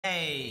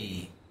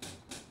Hey.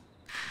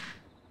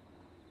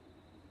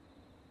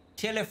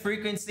 Killer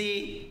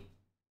Frequency.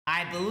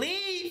 I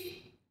believe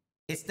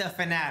it's the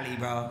finale,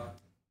 bro.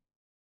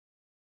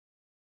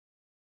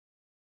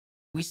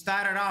 We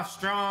started off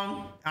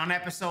strong on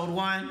episode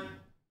 1.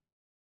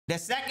 The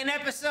second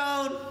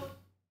episode,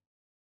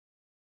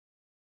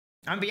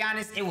 I'm gonna be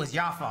honest, it was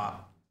y'all fault.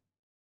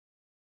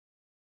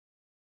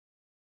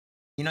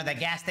 You know, the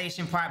gas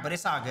station part, but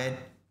it's all good.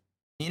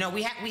 You know,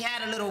 we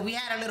had a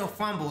little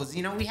fumbles.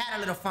 You know, we had a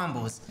little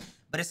fumbles,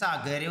 but it's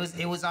all good. It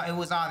was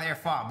all their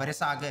fault, but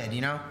it's all good.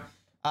 You know.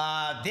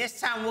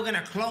 This time we're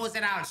gonna close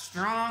it out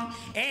strong,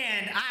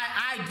 and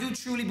I do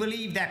truly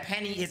believe that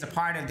Penny is a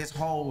part of this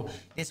whole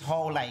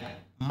like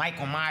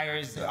Michael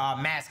Myers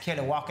mass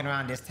killer walking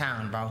around this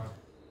town, bro.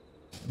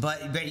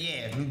 But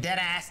yeah, dead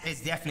ass,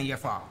 it's definitely your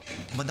fault.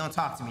 But don't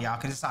talk to me, y'all,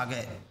 cause it's all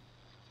good.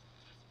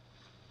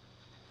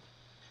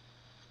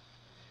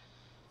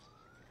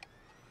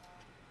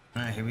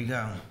 All right, here we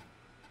go.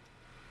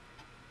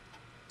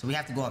 So we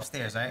have to go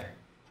upstairs, right?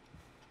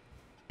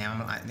 Damn,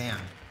 damn.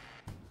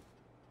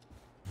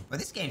 But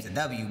this game's a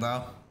W,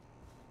 bro.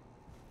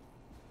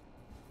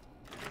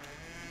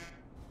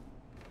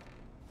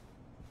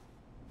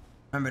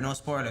 Remember, no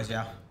spoilers,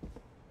 y'all.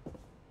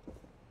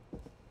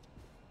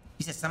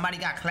 You said somebody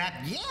got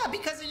clapped? Yeah,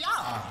 because of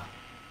y'all.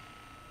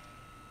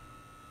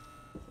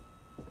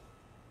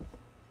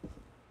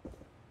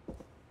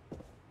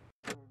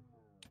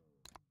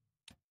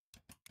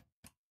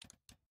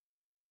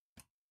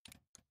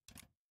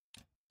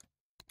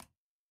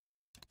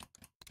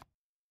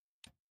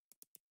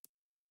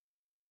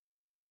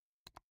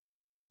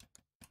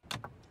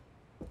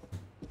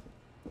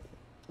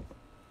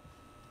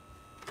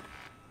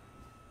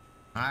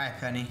 All right,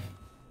 Penny.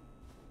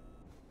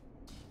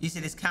 You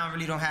said this town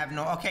really don't have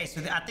no... Okay,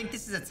 so I think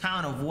this is a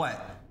town of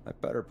what? I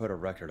better put a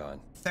record on.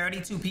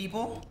 32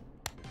 people?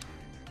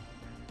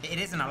 It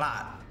isn't a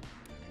lot.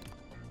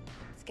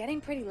 It's getting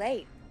pretty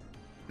late.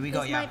 Here we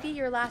go, This y'all. might be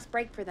your last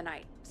break for the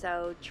night,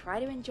 so try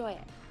to enjoy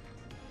it.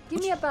 Give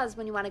me a buzz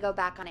when you want to go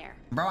back on air.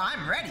 Bro,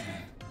 I'm ready.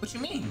 What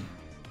you mean?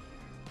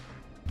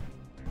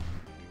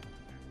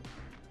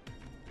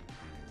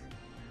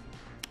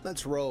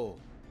 Let's roll.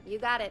 You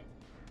got it.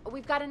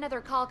 We've got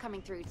another call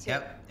coming through, too.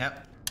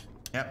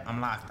 Yep,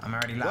 I'm locked. I'm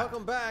already locked.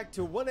 Welcome back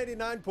to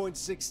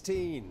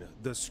 189.16,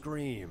 The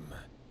Scream.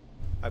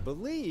 I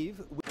believe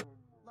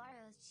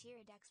Laro's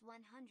Cheeridex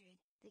 100.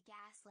 The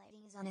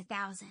gaslighting is on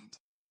 1,000.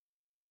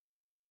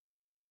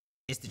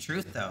 It's the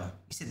truth, though.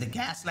 You said the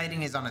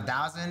gaslighting is on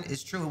 1,000.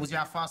 It's true. It was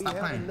your fault. we Stop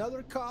have playing.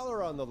 another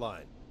caller on the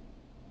line.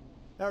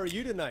 How are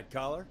you tonight,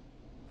 caller?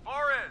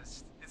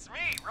 Forrest, it's me,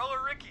 Roller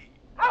Ricky.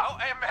 Oh,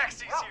 and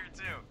Maxie's here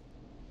too.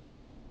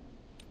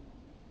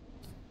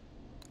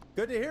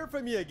 Good to hear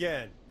from you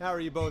again. How are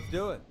you both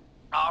doing?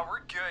 Oh, we're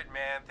good,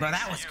 man. Bro, Thanks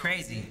that to was you.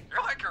 crazy.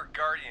 You're like our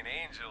guardian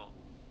angel.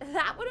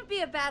 That wouldn't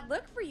be a bad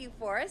look for you,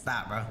 Forrest.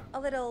 Stop, bro. A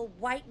little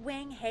White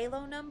Wing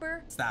Halo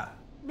number? Stop.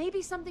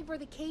 Maybe something for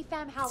the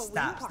K-Fam Halloween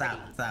Stop, party.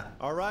 stop.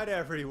 All right,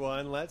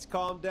 everyone, let's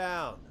calm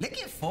down. Look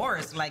at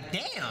Forrest. Like,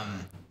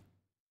 damn.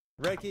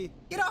 Ricky,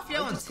 Get off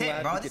your I'm own just tip,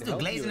 glad bro. we This could dude help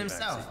glazing you and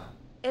himself.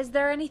 Maxie. Is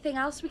there anything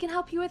else we can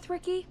help you with,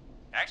 Ricky?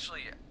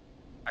 Actually,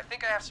 I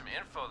think I have some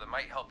info that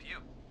might help you.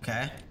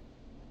 Okay.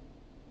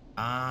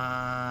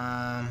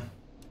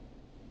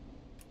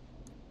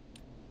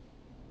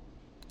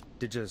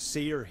 Did you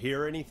see or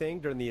hear anything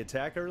during the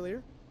attack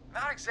earlier?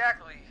 Not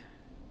exactly.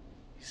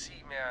 You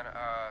see, man,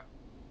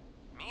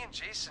 me and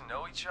Jason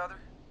know each other.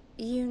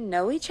 You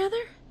know each other?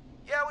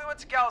 Yeah, we went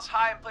to Gallows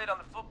High and played on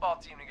the football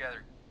team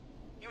together.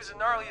 He was a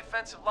gnarly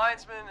offensive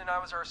linesman, and I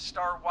was our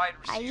star wide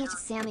I receiver. used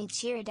Sammy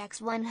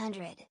Cheeridex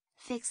 100.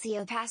 Fix the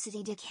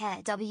opacity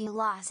dickhead W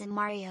loss in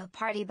Mario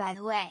Party, by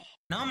the way.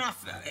 No, I'm not.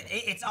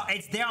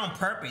 It's there on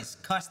purpose,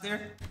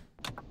 Custer.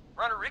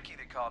 Runner Ricky,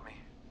 they called me.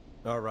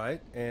 All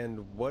right, and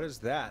what does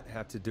that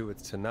have to do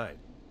with tonight?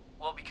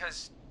 Well,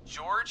 because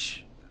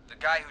George, the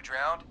guy who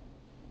drowned,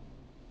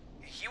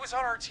 he was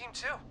on our team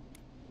too.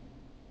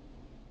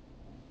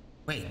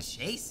 Wait,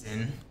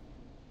 Jason?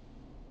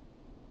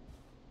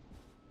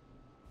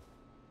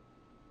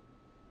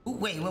 Ooh,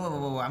 wait.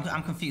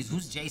 I'm confused.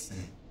 Who's Jason?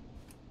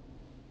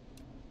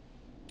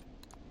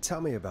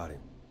 Tell me about him.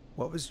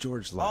 What was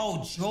George like?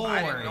 Oh, George.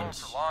 I didn't know him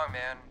for long,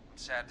 man.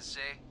 Sad to say.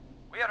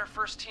 We had our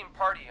first team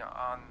party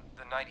on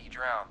the night he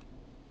drowned.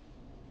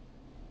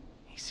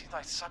 He seemed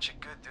like such a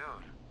good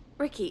dude.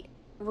 Ricky,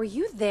 were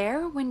you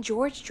there when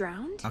George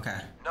drowned? Okay.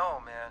 No,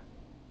 man.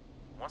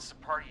 Once the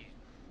party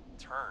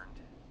turned,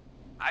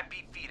 I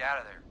beat feet out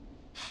of there.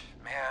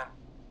 Man,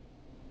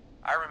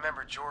 I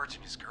remember George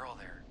and his girl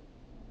there.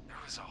 There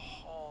was a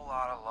whole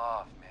lot of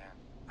love, man.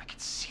 I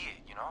could see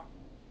it, you know?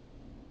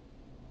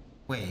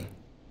 Wait.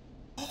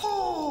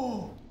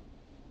 Oh!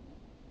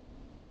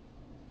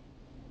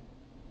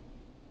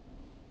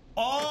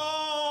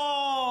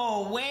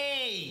 Oh,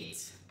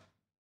 wait.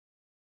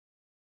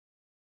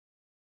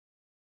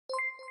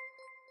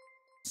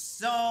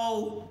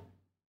 So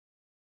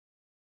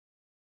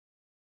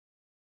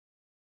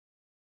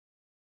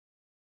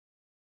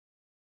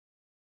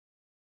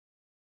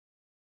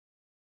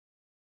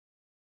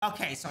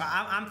Okay, so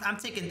I'm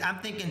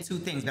thinking two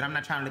things, but I'm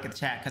not trying to look at the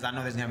chat because I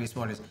know there's gonna be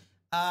spoilers.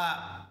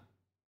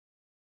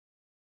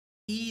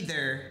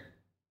 Either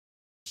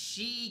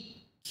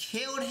she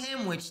killed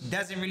him, which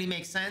doesn't really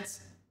make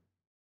sense,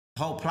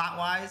 whole plot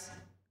wise,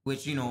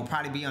 which you know will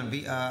probably be on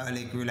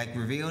like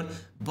revealed.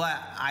 But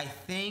I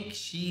think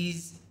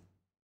she's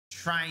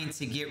trying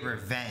to get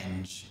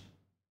revenge.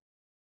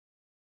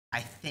 I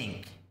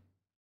think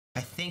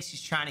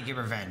she's trying to get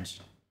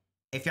revenge.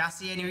 If y'all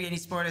see any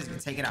spoilers,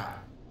 take it out.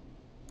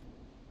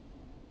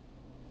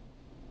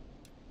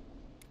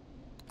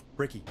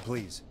 Ricky,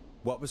 please.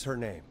 What was her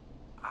name?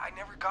 I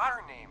never got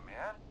her name,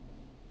 man.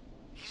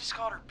 He just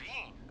called her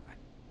Bean.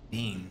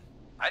 Bean.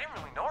 I didn't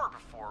really know her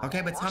before.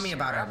 Okay, but or tell me see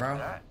about her, after bro.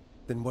 that.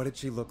 Then what did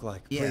she look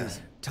like? Yeah.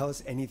 Please, tell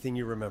us anything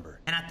you remember.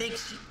 And I think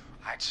she...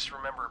 I just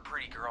remember a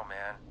pretty girl,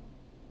 man.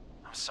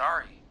 I'm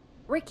sorry.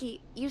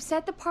 Ricky, you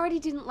said the party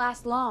didn't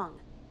last long.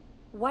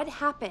 What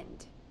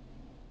happened?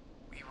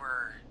 We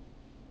were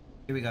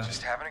Here we go.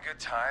 just having a good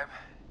time,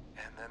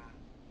 and then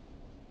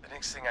the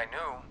next thing I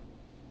knew,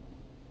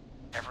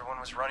 everyone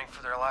was running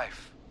for their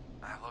life.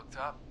 I looked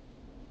up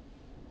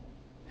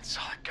and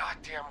saw a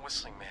goddamn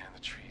whistling man in the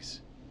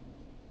trees.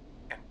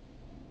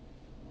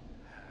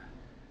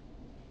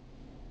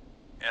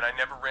 And I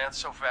never ran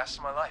so fast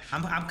in my life.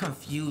 I'm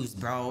confused,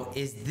 bro.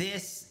 Is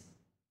this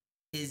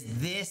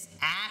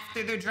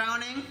after the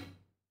drowning?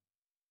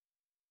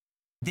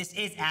 This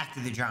is after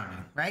the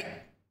drowning, right?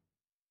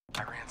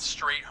 I ran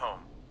straight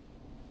home.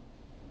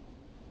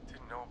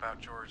 Didn't know about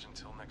George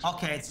until next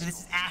Okay, week. so this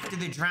is after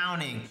the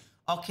drowning.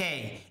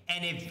 Okay,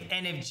 and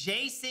if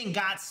Jason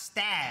got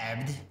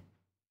stabbed,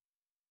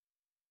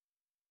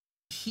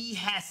 he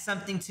has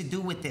something to do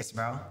with this,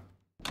 bro.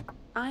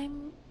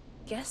 I'm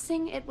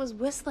guessing it was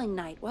Whistling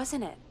Night,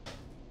 wasn't it?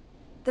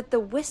 That the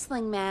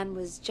Whistling Man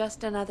was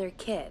just another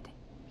kid.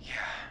 Yeah.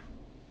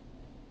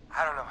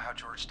 I don't know how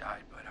George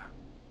died, but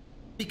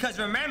Because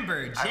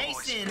remember, I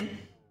always- Jason,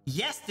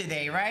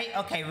 yesterday, right?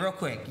 Okay, real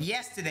quick.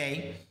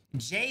 Yesterday,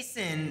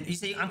 Jason, you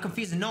say I'm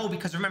confused. No,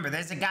 because remember,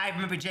 there's a guy,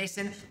 remember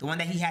Jason? The one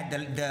that he had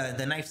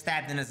the knife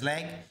stabbed in his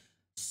leg?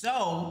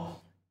 So,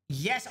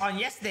 yes, on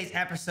yesterday's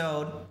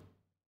episode,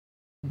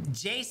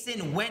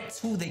 Jason went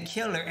to the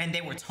killer and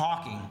they were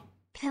talking.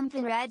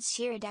 Pimpin' Red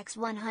Sheared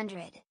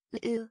X100.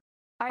 Ooh.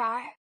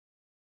 RR.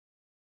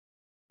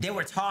 They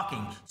were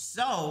talking.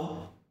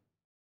 So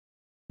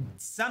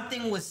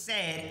something was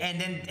said,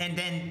 and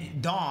then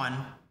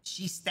Dawn,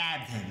 she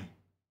stabbed him.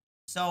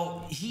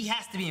 So he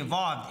has to be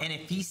involved, and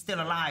if he's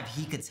still alive,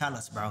 he could tell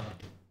us, bro.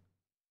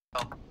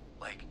 well,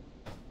 like,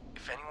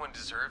 if anyone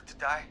deserved to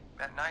die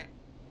that night,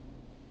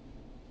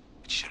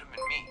 it should have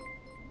been me.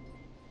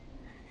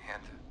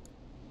 And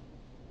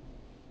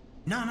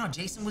No,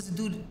 Jason was the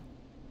dude.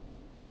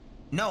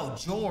 No,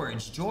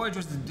 George. George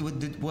was the dude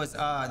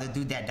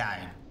that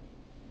died.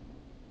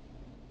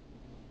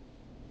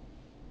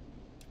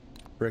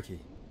 Ricky,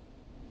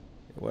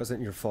 it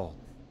wasn't your fault.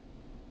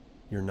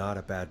 You're not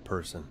a bad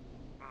person.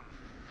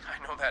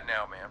 I know that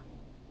now, man.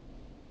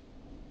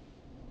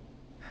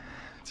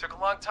 It took a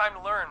long time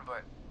to learn,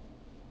 but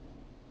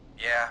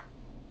yeah,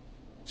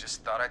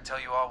 just thought I'd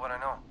tell you all what I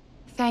know.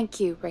 Thank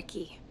you,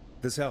 Ricky.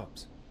 This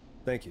helps.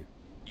 Thank you.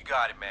 You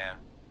got it, man.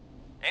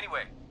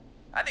 Anyway,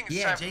 I think it's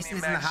Yeah, time Jason for me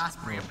is in and the Max to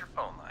hospital. preempt your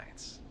phone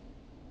lines.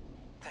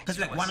 Thanks Because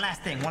for look, one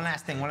listening.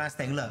 last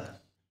thing. Look,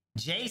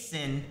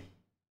 Jason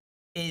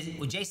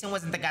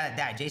wasn't the guy that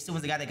died. Jason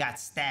was the guy that got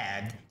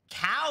stabbed.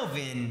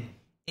 Calvin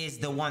is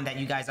the one that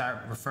you guys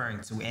are referring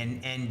to,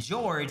 and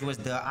George was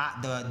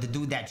the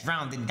dude that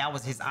drowned, and that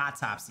was his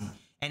autopsy.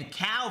 And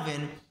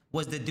Calvin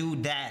was the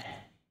dude that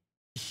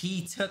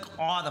he took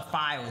all the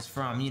files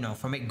from,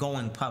 from it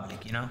going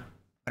public, But all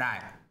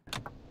right.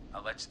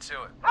 I'll let you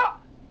to it.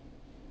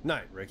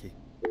 Night, Ricky.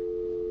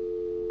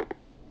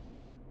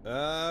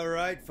 All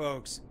right,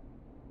 folks.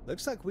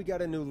 Looks like we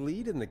got a new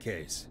lead in the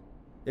case.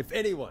 If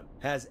anyone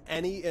has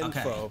any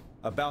info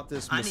about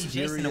this I need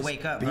Jason to mysterious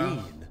wake up, bro.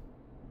 being,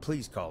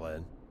 please call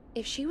in.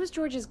 If she was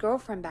George's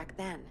girlfriend back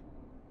then,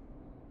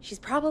 she's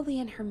probably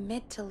in her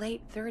mid to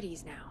late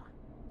 30s now.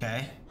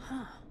 Okay.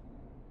 Huh.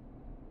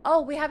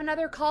 Oh, we have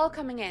another call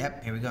coming in.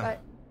 Yep, here we go. But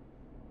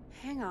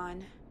hang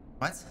on.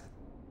 What?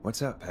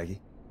 What's up, Peggy?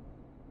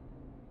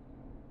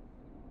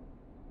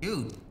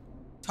 Dude.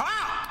 Talk!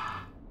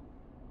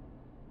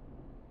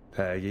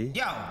 Peggy?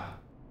 Yo.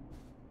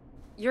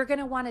 You're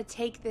gonna want to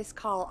take this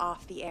call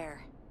off the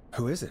air.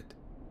 Who is it?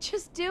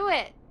 Just do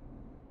it.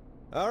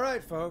 All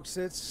right, folks,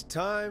 it's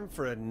time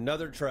for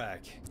another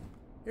track.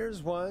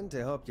 Here's one to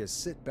help you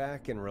sit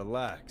back and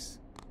relax.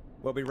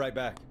 We'll be right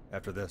back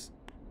after this.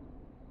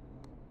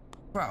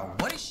 Bro,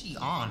 what is she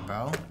on,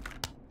 bro?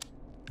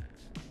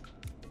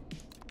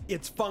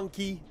 It's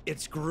funky,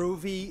 it's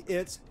groovy,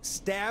 it's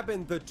Stab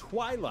in the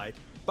Twilight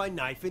by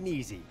Knife and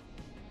Easy.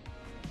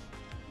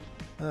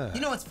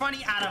 You know what's funny?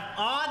 Out of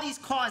all these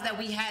calls that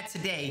we had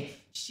today,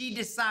 she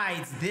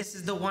decides this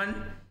is the one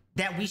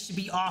that we should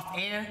be off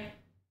air.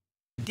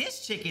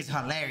 This chick is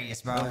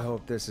hilarious, bro. I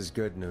hope this is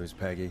good news,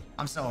 Peggy.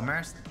 I'm so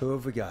immersed. Who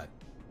have we got?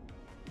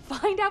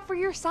 Find out for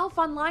yourself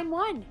on line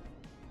 1.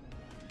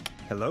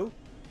 Hello?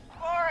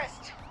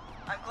 Forrest,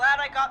 I'm glad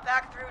I got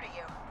back through to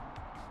you.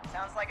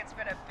 Sounds like it's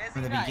been a busy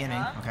From the night,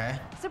 beginning, huh? okay.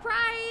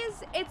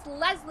 Surprise! It's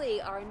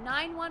Leslie, our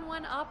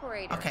 911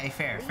 operator. Okay,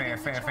 fair. Leading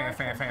the charge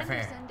from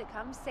Henderson to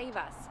come save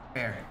us.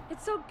 Fair.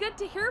 It's so good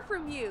to hear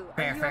from you. Are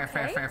Fair, you fair,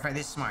 okay? fair.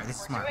 This is smart. This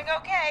is We're smart. doing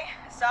okay.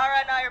 Sarah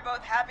and I are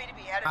both happy to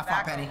be headed My fault,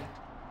 back Penny.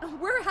 home.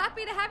 We're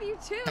happy to have you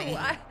too.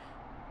 Hey.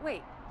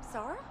 Wait,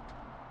 Sarah?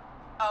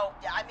 Oh,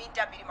 yeah, I mean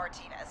Deputy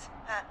Martinez.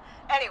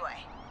 Anyway,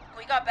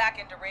 we got back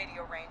into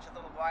radio range a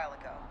little while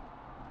ago.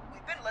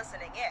 We've been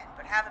listening in,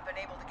 but haven't been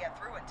able to get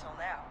through until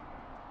now.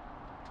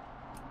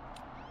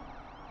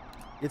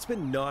 It's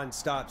been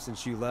non-stop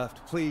since you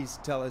left. Please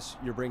tell us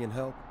you're bringing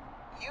help.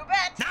 You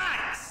bet!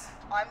 Nice!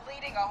 I'm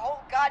leading a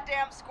whole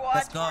goddamn squad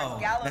Let's go.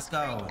 towards Gallows Let's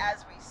go. Creek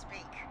as we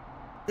speak.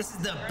 This is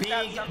the Turns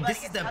out somebody this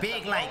is had the cut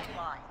big, the like, phone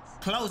lines.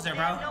 closer, They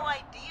bro. had no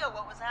idea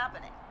what was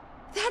happening.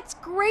 That's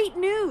great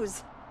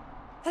news.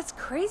 That's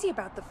crazy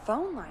about the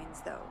phone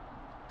lines, though.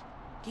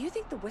 Do you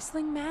think the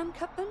Whistling Man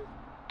cut them?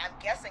 I'm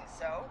guessing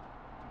so.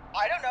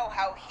 I don't know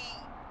how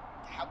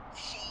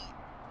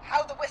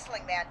the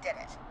Whistling Man did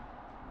it.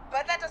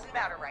 But that doesn't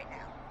matter right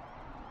now.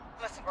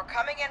 Listen, we're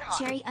coming in hot.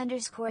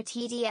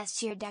 Cherry_TDS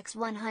Cheerdex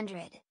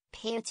 100.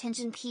 Pay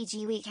attention,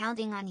 PG. We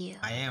counting on you.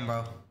 I am,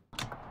 bro.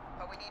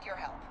 But we need your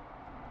help.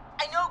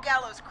 I know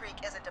Gallows Creek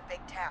isn't a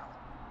big town,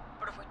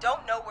 but if we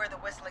don't know where the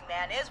Whistling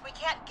Man is, we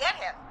can't get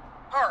him.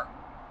 Her.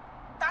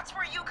 That's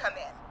where you come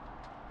in.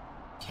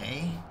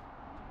 Okay.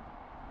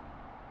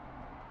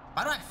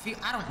 Why do I feel?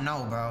 I don't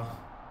know, bro.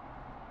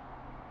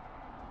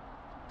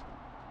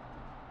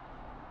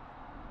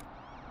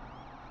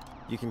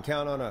 You can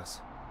count on us.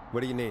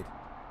 What do you need?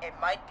 It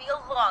might be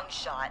a long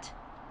shot,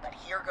 but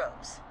here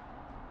goes.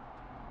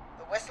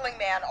 The Whistling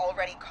Man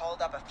already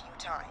called up a few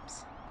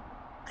times.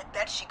 I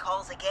bet she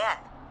calls again.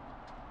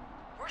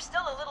 We're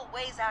still a little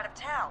ways out of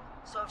town,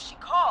 so if she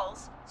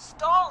calls,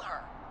 stall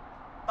her.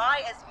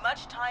 Buy as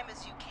much time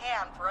as you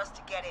can for us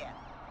to get in.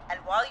 And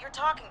while you're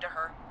talking to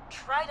her,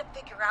 try to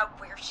figure out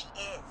where she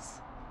is.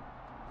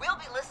 We'll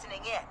be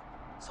listening in,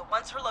 so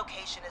once her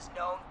location is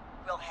known,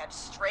 we'll head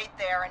straight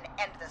there and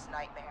end this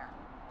nightmare.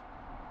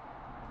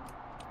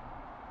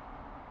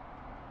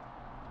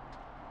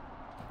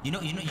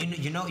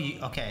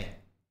 Okay.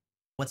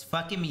 What's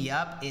fucking me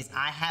up is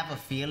I have a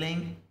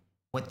feeling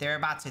what they're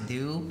about to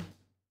do.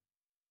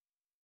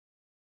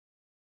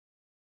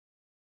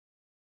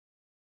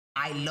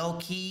 I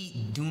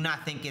low-key do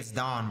not think it's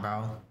Dawn,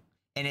 bro.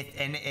 And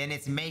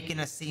it's making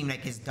us seem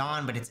like it's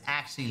Dawn, but it's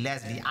actually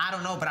Leslie. I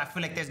don't know, but I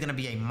feel like there's gonna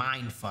be a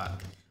mind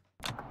fuck.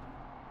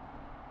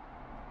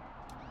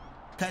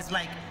 Cause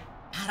like,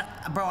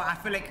 bro, I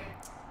feel like,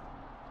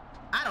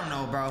 I don't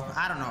know, bro.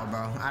 I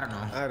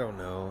don't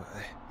know.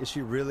 Is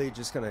she really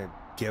just gonna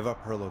give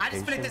up her location? I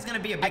just feel like there's gonna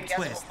be a I big guess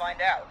twist. we'll find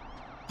out.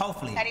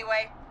 Hopefully.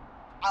 Anyway,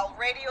 I'll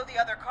radio the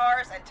other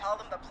cars and tell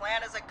them the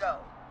plan is a go.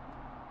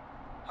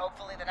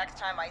 Hopefully the next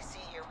time I see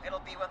you, it'll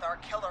be with our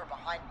killer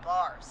behind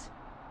bars.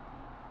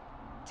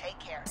 Take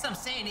care. That's what I'm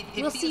saying. It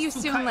We'll feels see you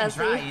too soon, cut and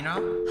Leslie. dry, you know?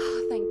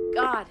 Oh, thank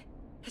God.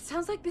 It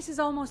sounds like this is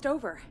almost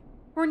over.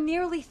 We're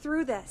nearly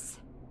through this.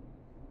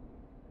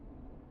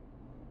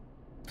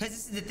 Cause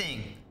this is the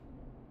thing.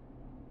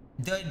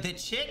 The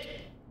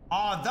chick,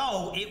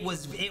 although it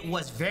was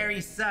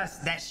very sus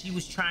that she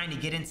was trying to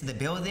get into the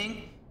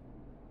building,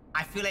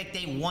 I feel like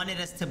they wanted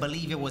us to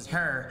believe it was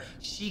her.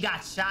 She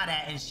got shot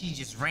at and she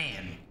just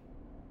ran.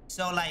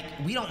 So like,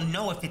 we don't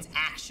know if it's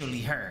actually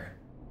her.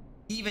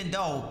 Even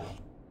though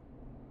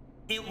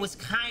it was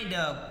kind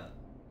of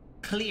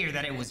clear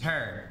that it was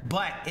her.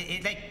 But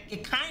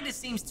it kind of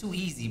seems too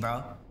easy,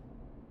 bro.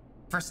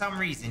 For some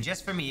reason,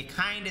 just for me, it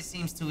kind of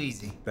seems too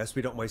easy. Best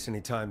we don't waste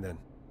any time then.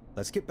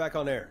 Let's get back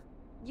on air.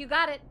 You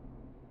got it.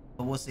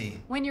 But we'll see.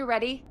 When you're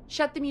ready,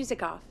 shut the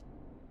music off.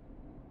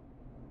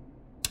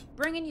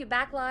 Bringing you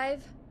back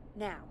live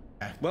now.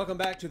 Welcome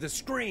back to The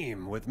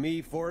Scream with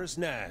me, Forrest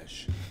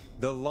Nash.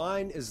 The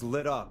line is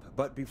lit up,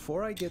 but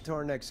before I get to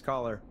our next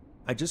caller,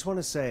 I just want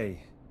to say,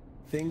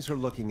 things are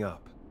looking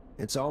up.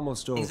 It's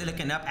almost over. Things are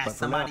looking up But as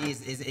for now, somebody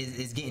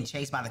is getting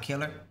chased by the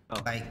killer. Oh.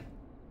 Like,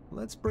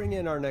 let's bring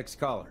in our next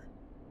caller.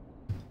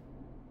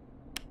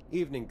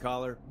 Evening,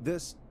 caller.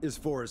 This is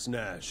Forrest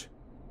Nash.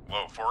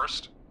 Hello,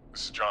 Forrest.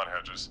 This is John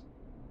Hedges.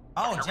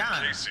 oh, I'm here John.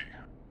 with Casey.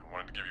 I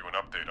wanted to give you an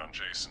update on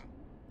Jason.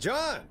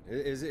 John,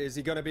 is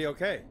he gonna be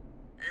okay?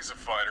 He's a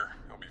fighter.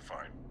 He'll be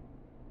fine.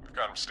 We've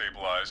got him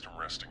stabilized and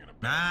resting in a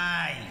bed.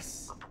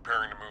 Nice. We're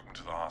preparing to move him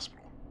to the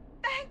hospital.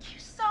 Thank you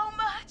so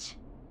much.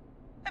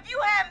 If you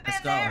hadn't been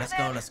there,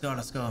 then...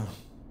 Let's go.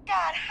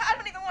 God, I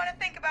don't even want to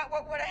think about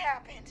what would have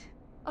happened.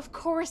 Of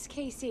course,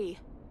 Casey.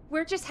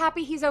 We're just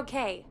happy he's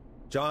okay.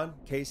 John,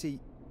 Casey,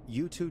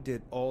 you two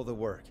did all the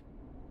work.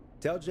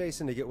 Tell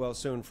Jason to get well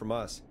soon from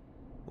us,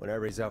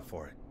 whenever he's up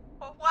for it.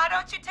 Well, why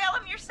don't you tell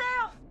him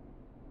yourself?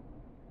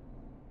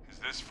 Is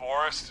this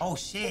Forrest? Oh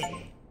shit.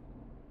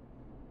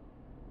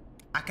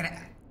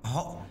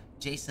 Oh,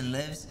 Jason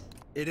lives.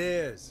 It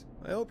is.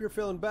 I hope you're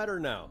feeling better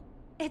now.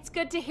 It's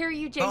good to hear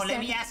you, Jason. Bro, let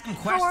me ask him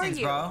How are questions,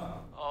 you? bro.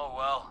 Oh,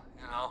 well,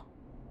 you know.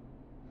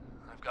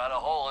 I've I've got a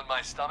hole in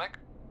my stomach,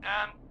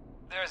 and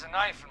there's a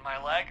knife in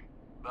my leg,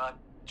 but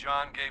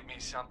John gave me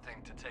something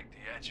to take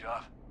the edge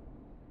off.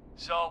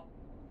 So,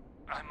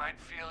 I might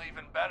feel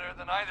even better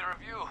than either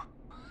of you.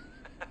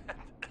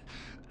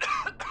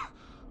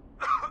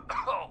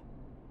 Oh.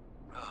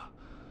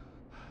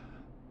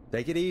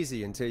 Take it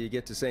easy until you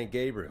get to St.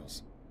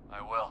 Gabriel's.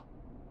 I will.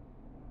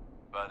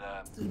 But,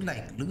 Dude,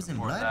 like losing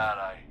before blood. that,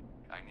 I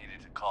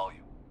needed to call you.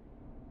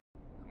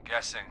 I'm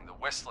guessing the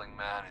Whistling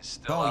Man is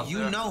still Bro, out you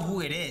there. know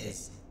who it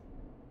is.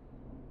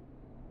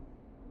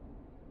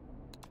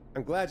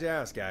 I'm glad you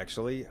asked,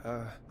 actually.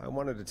 I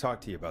wanted to talk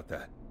to you about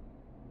that.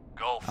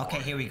 Go for Okay,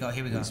 it. here we go.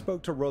 Here we go. We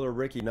spoke to Roller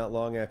Ricky not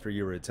long after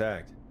you were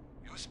attacked.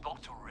 You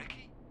spoke to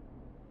Ricky?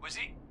 Was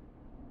he...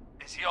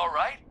 Is he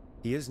alright?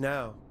 He is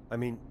now. I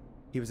mean,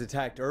 he was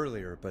attacked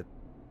earlier, but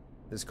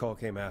this call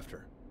came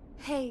after.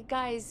 Hey,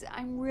 guys,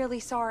 I'm really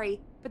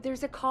sorry, but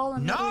there's a call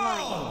on the other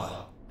line.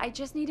 No! I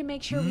just need to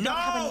make sure we don't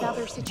have No,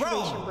 another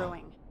situation bro.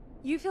 brewing.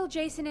 You fill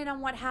Jason in on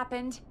what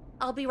happened.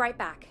 I'll be right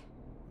back.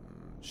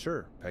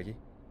 Sure, Peggy.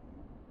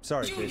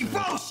 Sorry, You, Jason.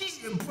 bro,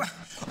 she's...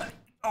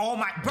 Oh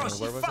my... Bro, she's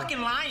where was I? fucking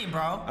lying, bro.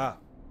 Ah,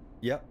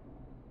 yep.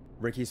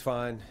 Ricky's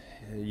fine.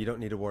 You don't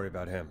need to worry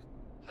about him.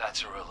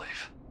 That's a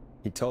relief.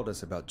 He told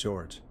us about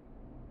George.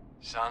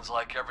 Sounds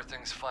like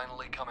everything's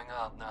finally coming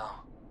out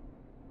now.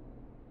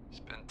 It's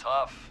been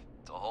tough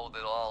to hold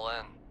it all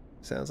in.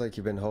 Sounds like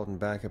you've been holding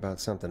back about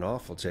something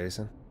awful,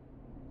 Jason.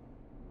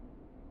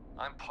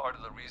 I'm part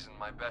of the reason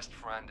my best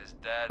friend is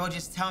dead. Bro,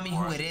 just tell me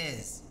who it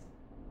is.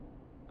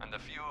 And the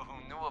few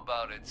who knew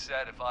about it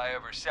said if I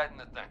ever said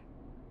anything,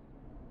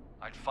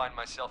 I'd find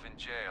myself in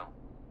jail.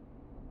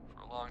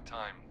 For a long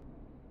time.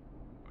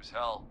 It was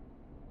hell.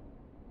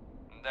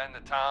 And then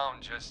the town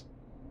just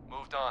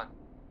moved on.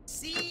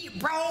 See,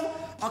 bro?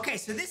 Okay,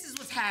 so this is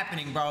what's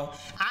happening, bro.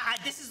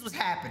 This is what's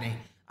happening.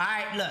 All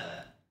right, look.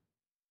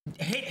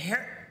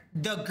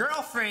 The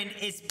girlfriend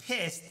is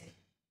pissed.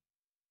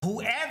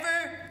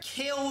 Whoever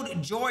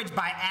killed George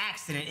by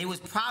accident, it was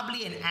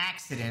probably an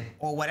accident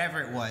or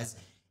whatever it was.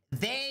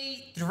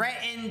 They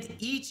threatened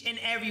each and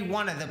every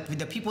one of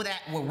the people that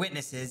were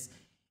witnesses.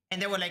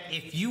 And they were like,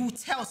 if you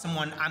tell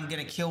someone, I'm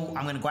gonna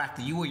go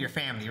after you or your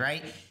family,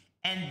 right?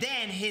 And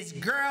then his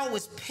girl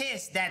was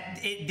pissed that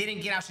it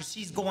didn't get out, so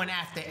she's going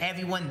after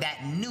everyone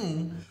that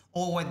knew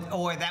or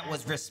that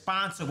was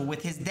responsible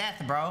with his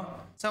death, bro.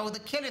 So the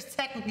killer's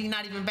technically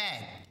not even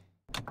bad.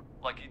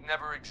 Like he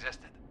never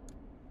existed.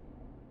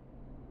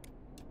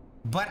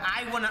 But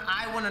I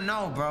wanna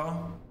know,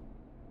 bro.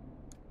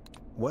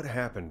 What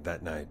happened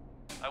that night?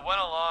 I went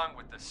along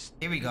with the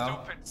Here we go.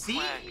 stupid See?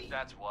 prank,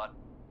 that's what.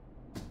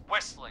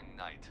 Whistling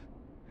night.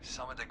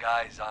 Some of the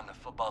guys on the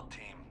football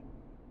team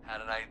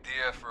had an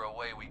idea for a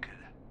way we could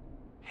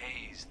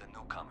haze the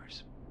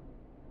newcomers.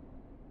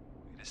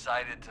 We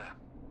decided to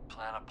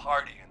plan a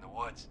party in the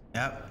woods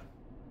Yep.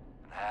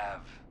 and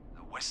have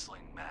the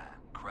Whistling Man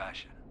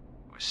crash it.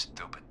 It was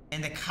stupid.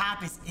 And the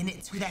cop is in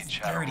it too. That's Each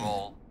had a dirty.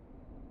 role.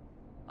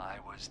 I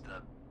was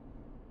the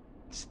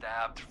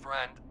stabbed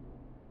friend.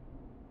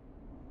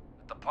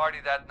 At the party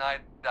that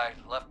night, I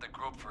left the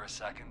group for a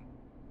second.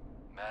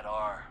 Met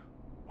our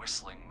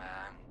Whistling Man.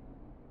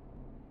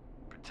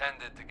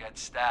 Pretended to get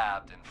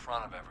stabbed in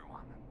front of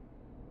everyone.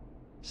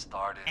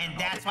 Started. And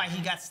that's why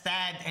he got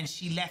stabbed, and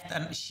she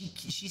left.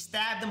 She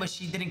stabbed him, but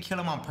she didn't kill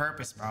him on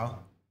purpose, bro.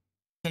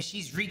 Because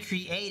she's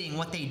recreating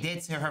what they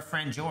did to her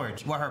friend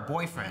George, well, her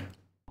boyfriend.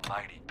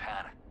 Mighty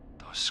panic.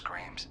 Those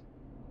screams.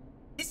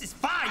 This is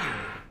fire.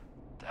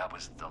 That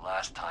was the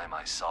last time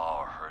I saw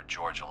or heard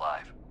George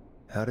alive.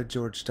 How did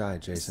George die,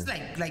 This Jason?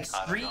 is like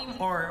I don't Scream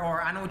know.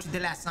 or I Know What You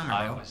Did Last Summer,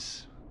 I bro.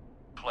 was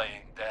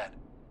playing dead.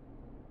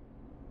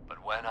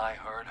 But when I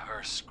heard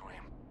her scream,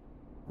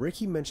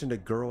 Ricky mentioned a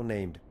girl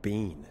named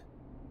Bean.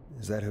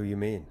 Is that who you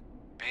mean?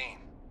 Bean.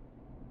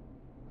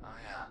 Oh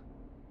yeah.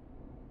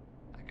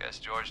 I guess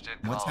George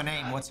did call What's her her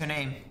name? that. What's her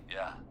name?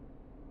 Yeah.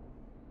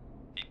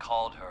 He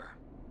called her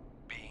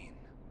Bean.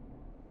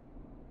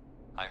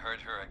 I heard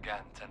her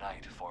again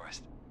tonight,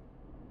 Forrest.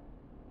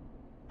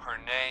 Her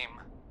name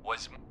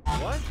was...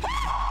 What?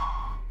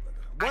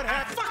 What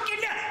happened? Fucking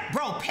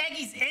bro,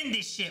 Peggy's in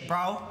this shit,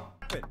 bro.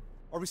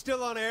 Are we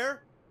still on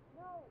air?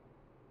 No,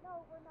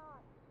 we're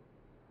not.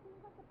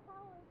 Seems like the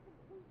power is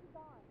completely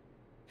gone.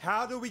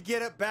 How do we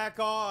get it back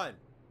on?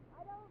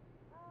 I don't,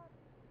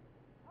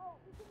 oh,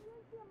 we can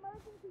use the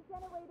emergency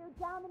generator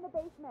down in the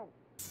basement.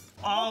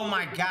 Oh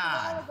my A while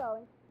god. ago,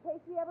 in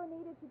case we ever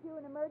needed to do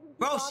an emergency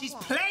Bro, she's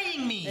broadcast.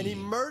 playing me. An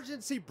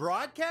emergency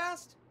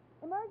broadcast?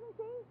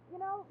 Emergency? You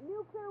know,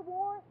 nuclear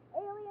war,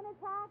 alien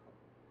attack,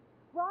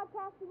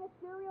 broadcasting a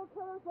serial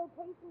killer's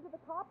location to the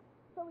cops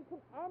so we can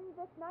end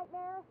this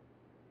nightmare.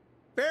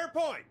 Fair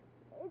point.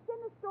 It's in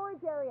the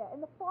storage area,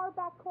 in the far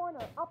back corner,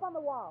 up on the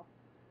wall.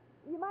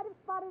 You might have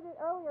spotted it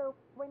earlier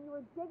when you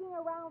were digging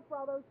around for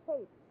all those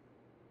tapes.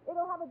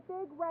 It'll have a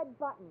big red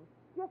button.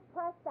 Just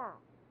press that.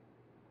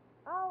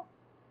 I'll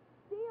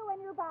see you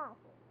when you're back.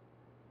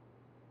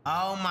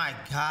 Oh my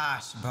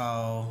gosh,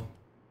 bro.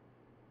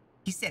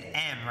 He said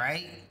M,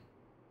 right?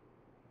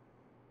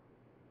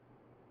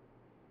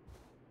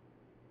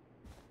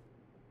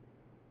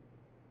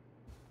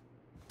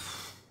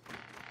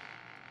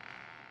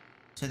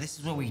 So this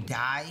is where we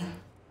die?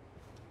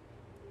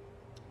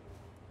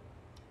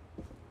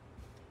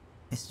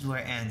 This is where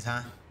it ends,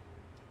 huh?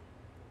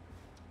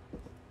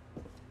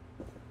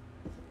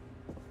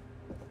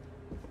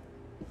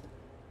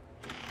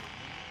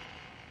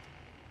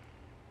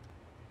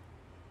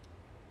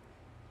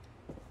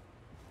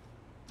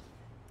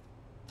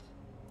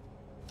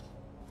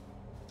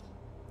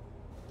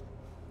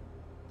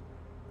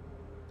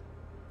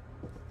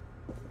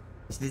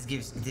 So this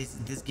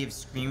gives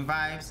Scream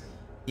vibes.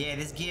 Yeah,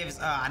 this gives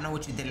I Know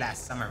What You Did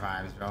Last Summer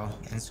vibes, bro,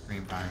 and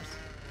Scream vibes.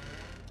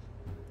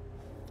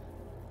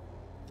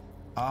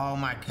 Oh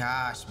my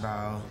gosh,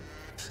 bro.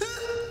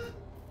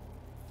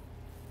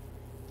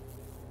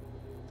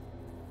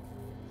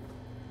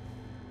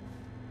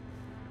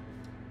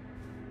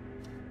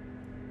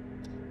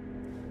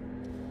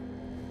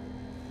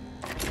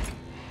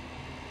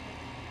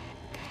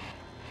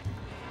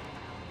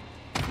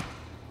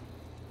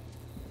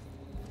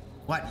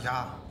 What,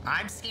 y'all?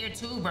 I'm scared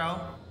too, bro.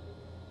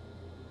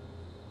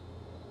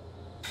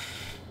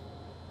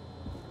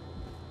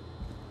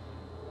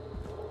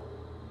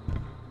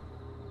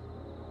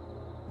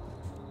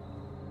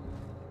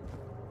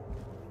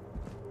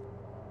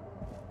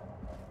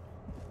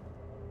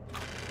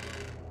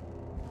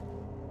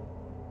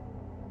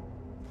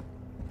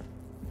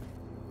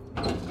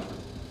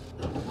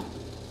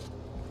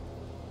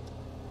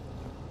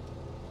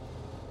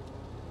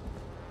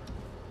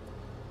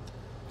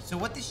 So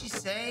what did she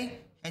say?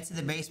 Head to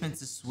the basement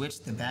to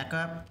switch the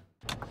backup?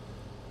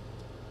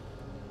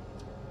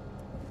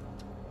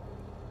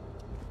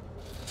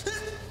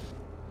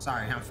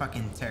 Sorry, I'm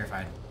fucking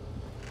terrified.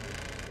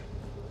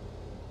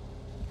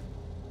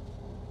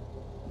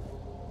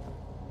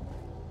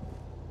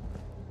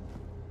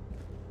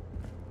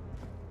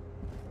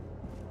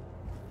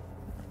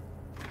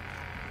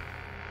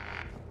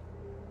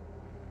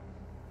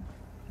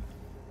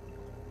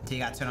 You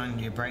got to turn on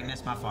your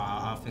brightness? My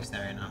fault. I'll fix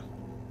that right now.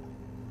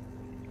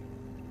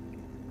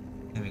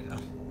 Here we go.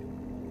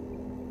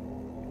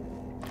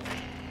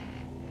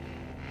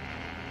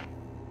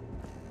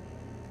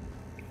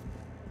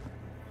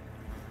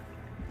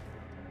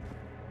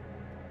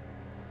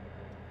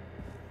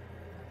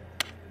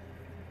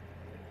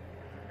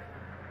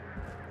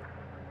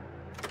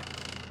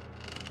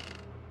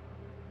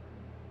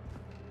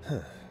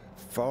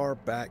 Far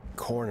back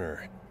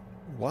corner.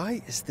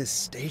 Why is this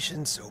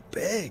station so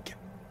big?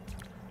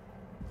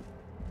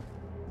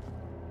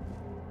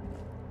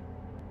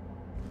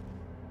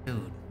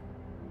 Dude.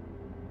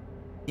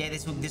 Yeah,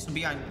 this will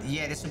be on.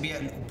 Yeah, this will be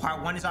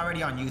part 1 is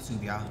already on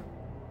YouTube, y'all.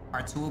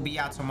 Part 2 will be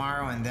out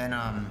tomorrow, and then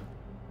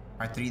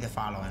part 3 the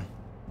following.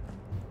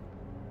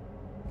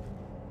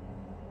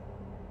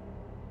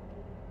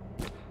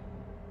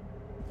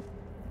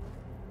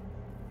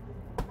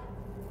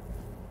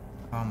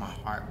 Oh my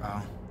heart,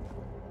 bro.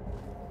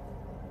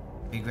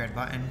 Big red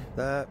button.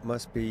 That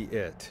must be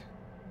it.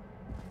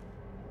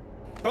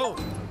 Oh,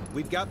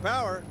 we've got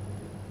power.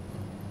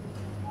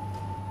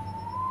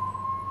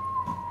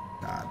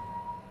 God.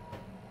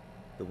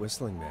 The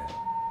Whistling Man.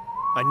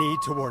 I need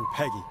to warn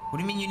Peggy. What do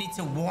you mean you need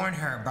to warn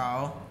her,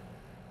 bro?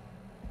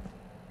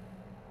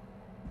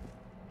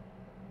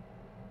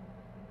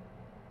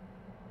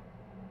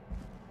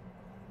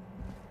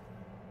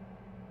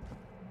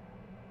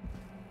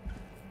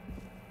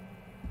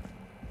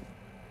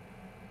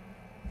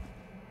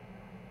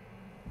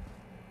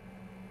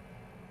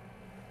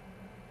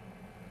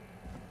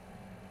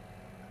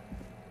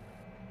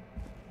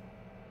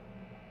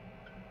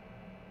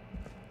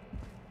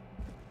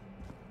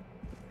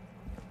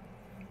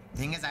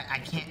 Thing is, I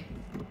can't.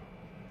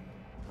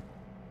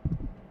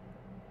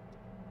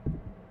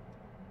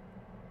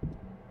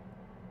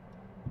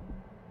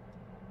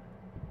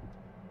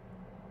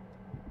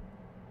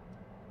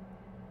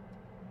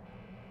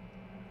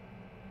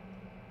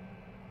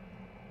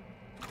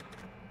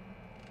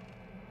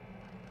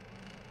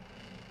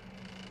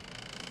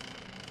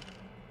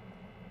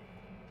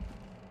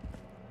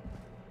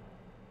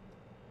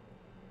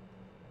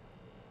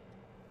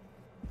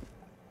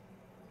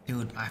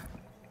 Dude, I'm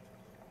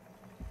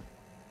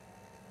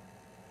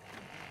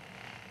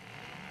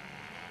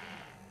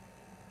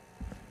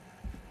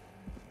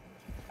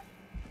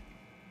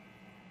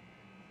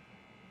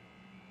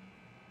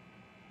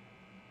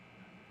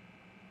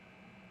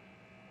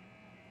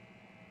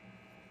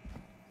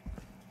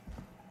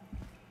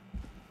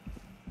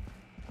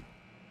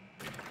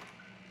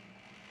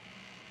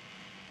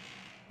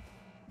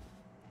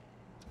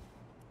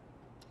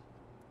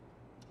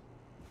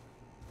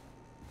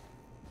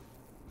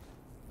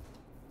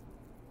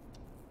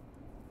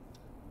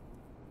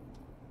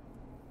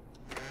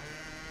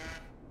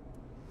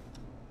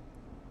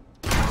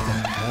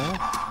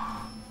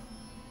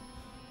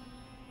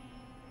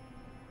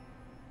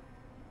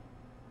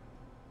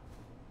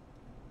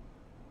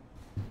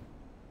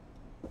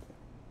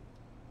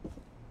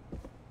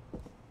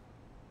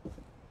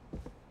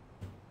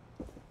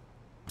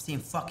seeing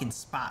fucking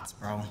spots,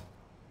 bro.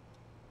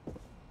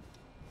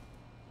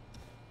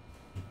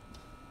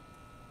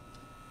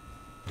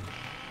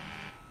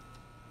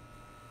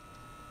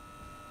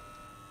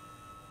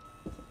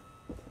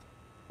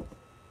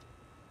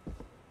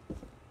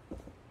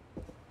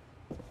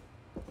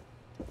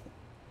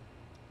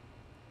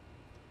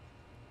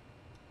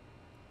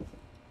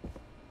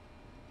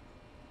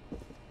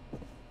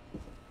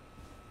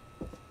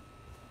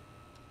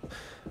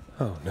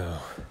 Oh no.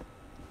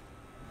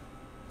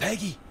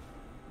 Peggy!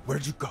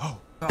 Where'd you go?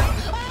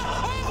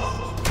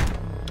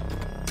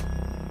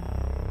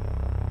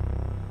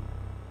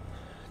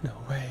 No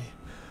way.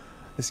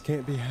 This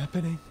can't be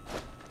happening.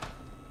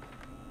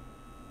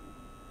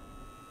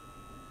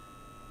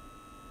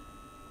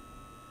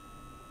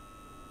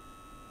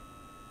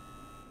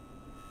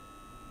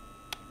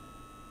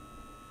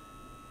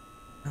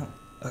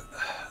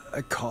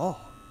 A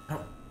call.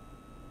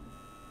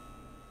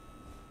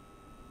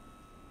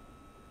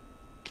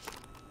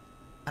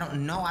 I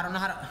don't know. I don't know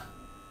how to.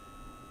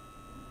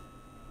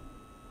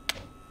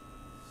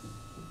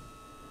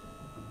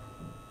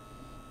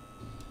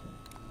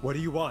 What do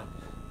you want?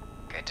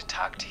 Good to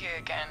talk to you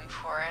again,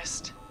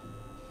 Forrest.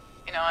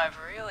 You know, I've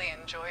really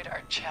enjoyed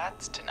our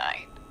chats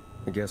tonight.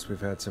 I guess we've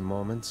had some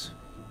moments.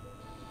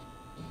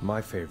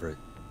 My favorite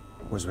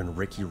was when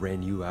Ricky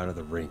ran you out of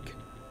the rink.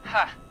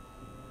 Ha!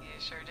 You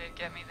sure did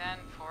get me then,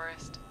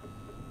 Forrest.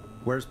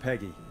 Where's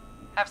Peggy?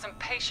 Have some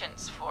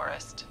patience,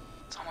 Forrest.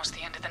 It's almost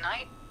the end of the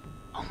night.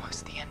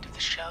 Almost the end of the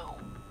show.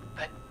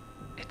 But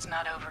it's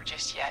not over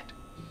just yet.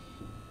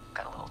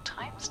 Got a little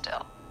time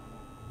still.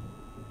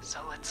 So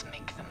let's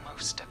make the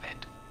most of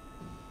it.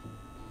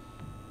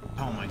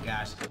 Oh my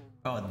gosh.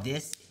 Bro,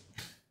 this...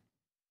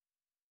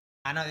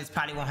 I know this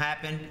probably won't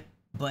happen,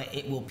 but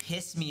it will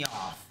piss me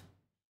off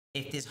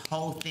if this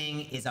whole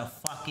thing is a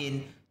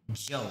fucking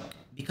joke.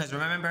 Because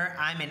remember,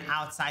 I'm an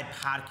outside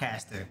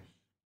podcaster.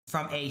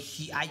 From a...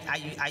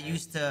 I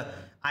used to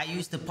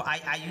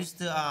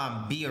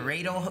be a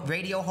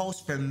radio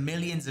host for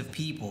millions of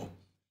people.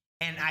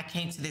 And I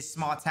came to this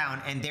small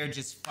town and they're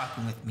just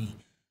fucking with me.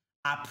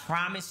 I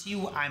promise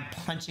you, I'm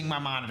punching my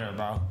monitor,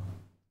 bro.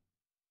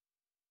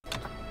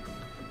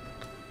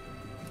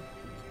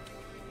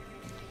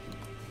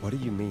 What do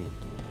you mean?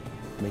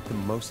 Make the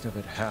most of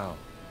it how?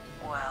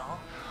 Well...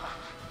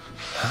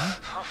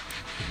 Huh? I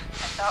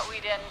thought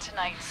we'd end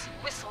tonight's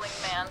Whistling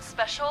Man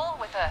special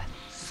with a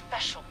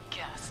special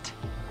guest.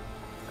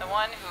 The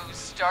one who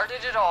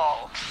started it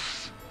all.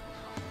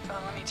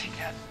 Let me take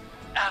that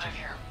out of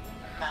your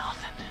mouth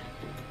and...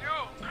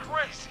 You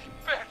crazy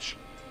bitch!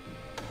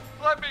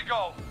 Let me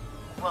go!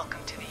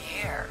 Welcome to the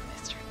air,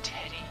 Mr.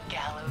 Teddy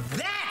Gallo.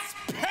 That's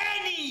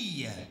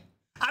Penny!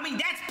 I mean,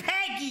 that's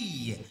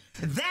Peggy!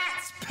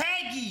 That's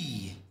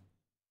Peggy!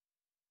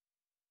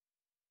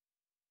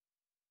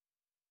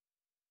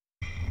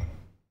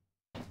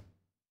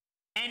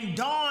 And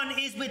Dawn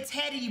is with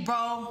Teddy,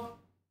 bro.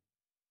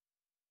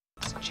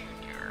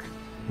 Junior.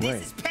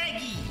 This is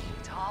Peggy.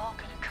 It's all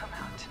gonna come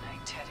out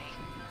tonight, Teddy.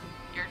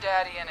 Your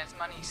daddy and his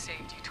money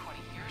saved you 20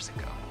 years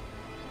ago.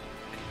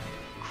 But he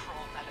didn't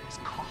crawl out of his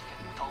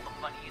coffin with all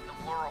the money in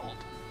the world.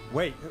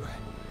 Wait,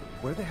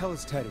 where the hell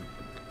is Teddy?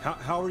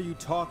 How are you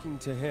talking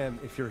to him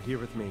if you're here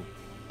with me?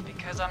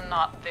 Because I'm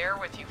not there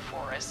with you,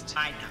 Forrest.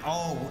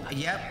 Oh,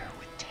 yep. I'm there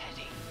with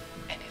Teddy.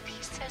 And if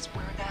he says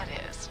where that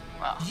is,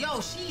 well... Yo,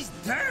 she's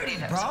dirty, he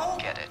bro. doesn't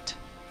get it.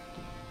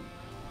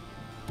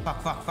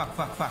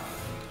 Fuck.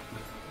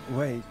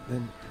 Wait,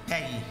 then...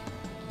 Peggy.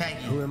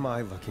 Who am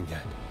I looking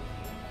at?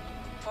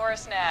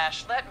 Forrest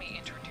Nash, let me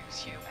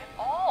introduce you and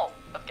all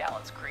of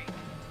Gallows Creek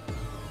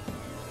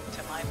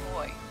to my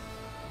boy,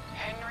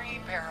 Henry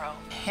Barrow.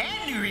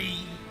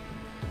 Henry?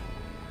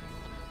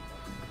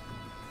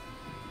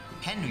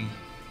 Henry.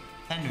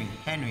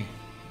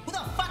 Who the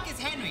fuck is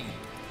Henry?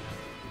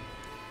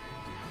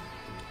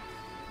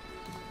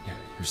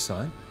 Your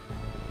son?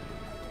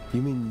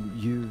 You mean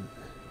you...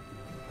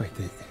 Wait,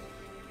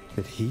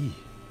 that he...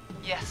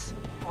 Yes,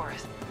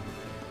 Forrest.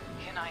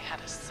 He and I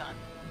had a son.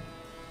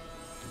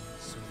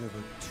 So there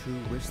were two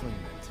Whistling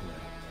Men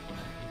tonight.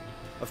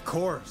 Of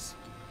course!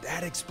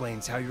 That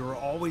explains how you were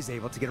always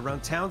able to get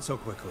around town so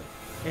quickly.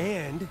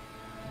 And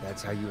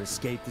that's how you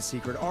escaped the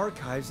secret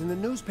archives in the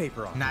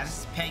newspaper office. Nah, this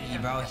is Peggy,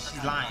 bro.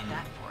 She's lying.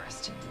 That,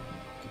 Forrest.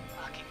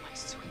 Locking my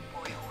sweet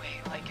boy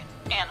away like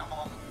an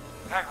animal.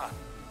 Hang on.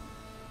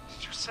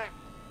 Did you say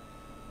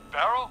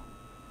Barrow?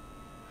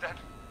 Then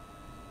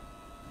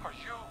are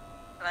you?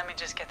 Let me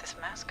just get this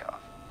mask off.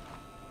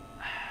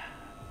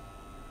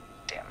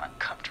 Damn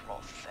uncomfortable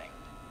thing.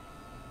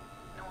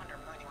 No wonder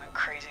Mooney went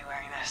crazy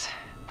wearing this.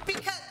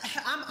 Because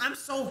I'm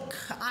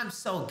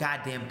so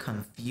goddamn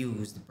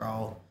confused,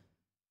 bro.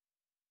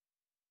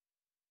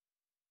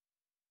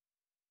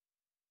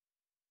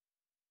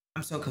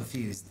 I'm so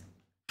confused.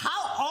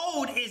 How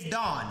old is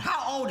Dawn?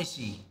 How old is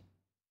she?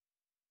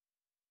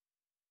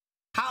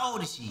 How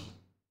old is she?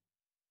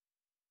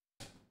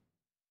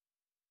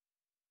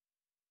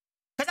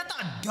 Because I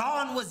thought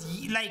Dawn was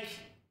like...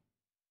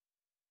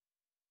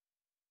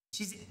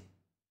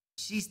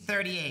 She's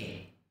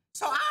 38.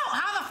 So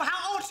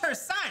how old's her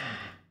son?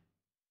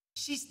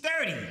 She's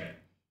 30.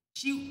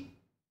 She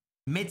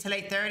mid to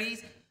late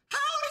 30s. How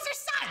old is her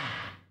son?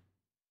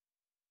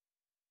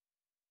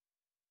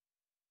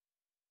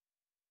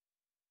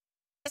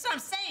 That's what I'm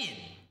saying.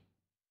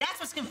 That's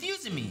what's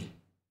confusing me.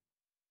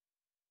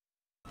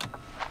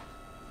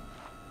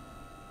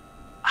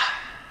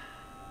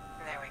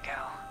 There we go.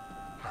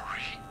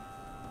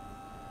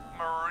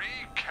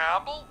 Marie Campbell?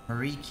 Campbell?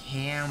 Marie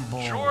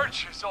Campbell.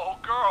 George's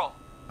old girl.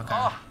 Okay.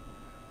 Oh,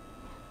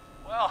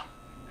 well,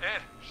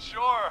 it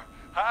sure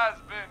has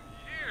been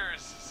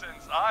years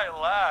since I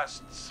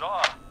last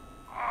saw.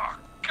 Oh,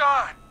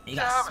 God He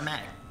damn got it.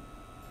 smacked.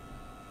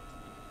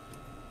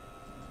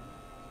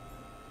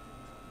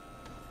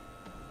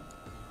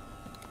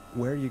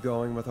 Where are you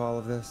going with all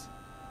of this?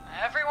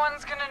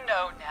 Everyone's gonna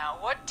know now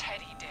what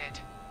Teddy did.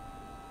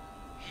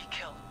 He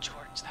killed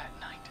George that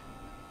night.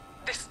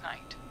 This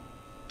night.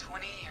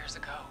 20 years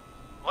ago.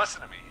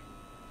 Listen to me.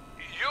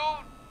 You...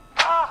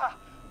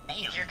 Damn.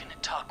 You're gonna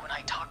talk when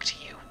I talk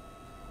to you.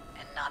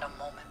 And not a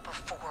moment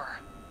before.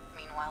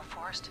 Meanwhile,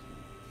 Forrest,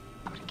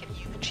 I'm gonna give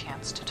you the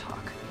chance to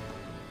talk.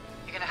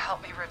 You're gonna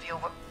help me reveal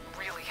what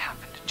really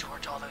happened to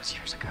George all those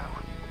years ago.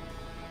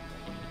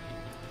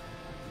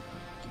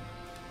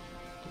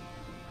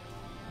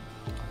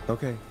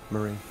 Okay,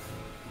 Marie.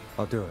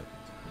 I'll do it.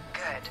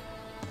 Good.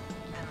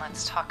 Then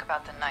let's talk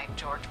about the night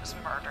George was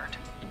murdered.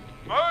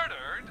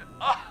 Murdered?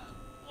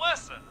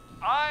 Listen,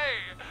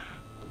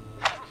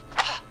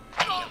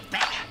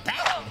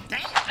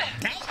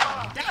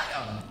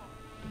 Damn.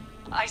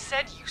 I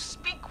said you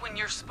speak when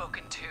you're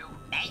spoken to.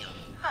 Damn.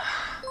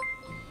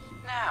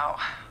 Now,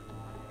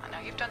 I know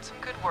you've done some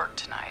good work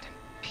tonight in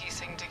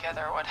piecing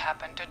together what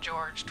happened to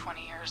George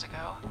 20 years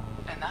ago,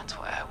 and that's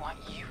why I want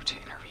you to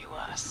interview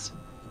us.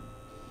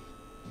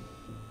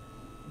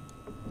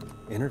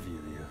 Interview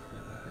you?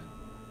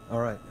 All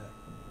right.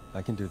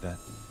 I can do that.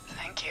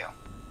 Thank you.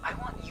 I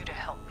want you to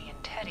help me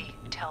and Teddy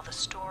tell the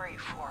story,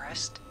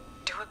 Forrest.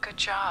 Do a good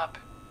job.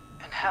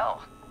 And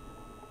hell,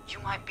 you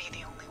might be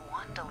the only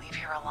one to leave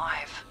here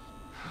alive.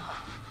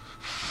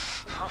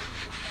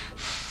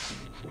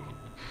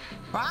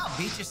 Wow,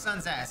 beat your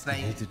son's ass, I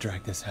like. need to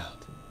drag this out.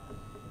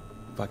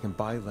 If I can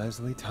buy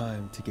Leslie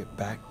time to get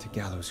back to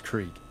Gallows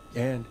Creek,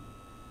 and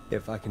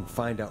if I can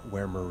find out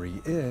where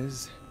Marie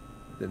is,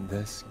 then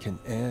this can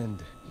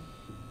end.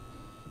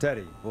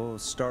 Teddy, we'll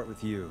start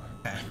with you.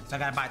 Okay, so I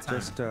gotta buy time.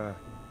 Just,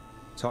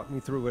 talk me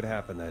through what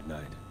happened that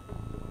night.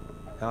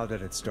 How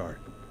did it start?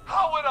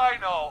 How would I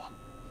know?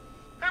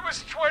 It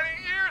was 20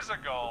 years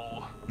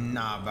ago.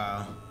 Nah,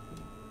 bro.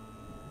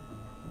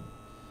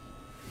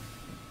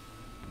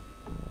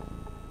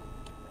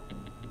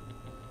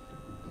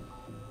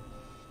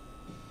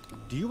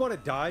 Do you want to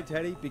die,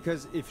 Teddy?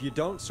 Because if you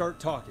don't start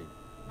talking...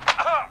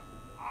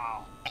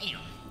 Oh, Damn.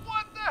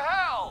 what the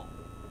hell?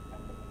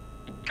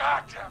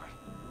 God damn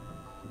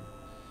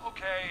it.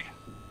 Okay.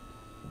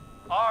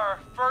 Our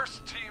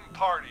first team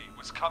party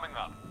was coming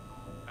up.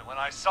 And when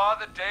I saw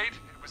the date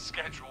it was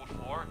scheduled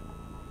for,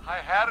 I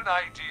had an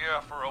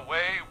idea for a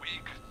way we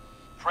could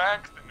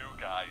prank the new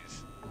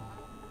guys.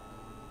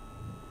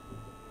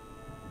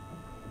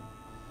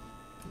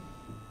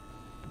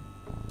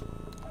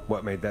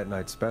 What made that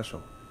night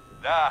special?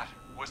 That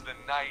was the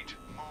night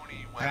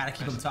Mooney I went gotta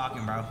keep him missing.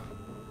 talking, bro.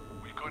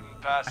 We couldn't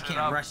pass I it can't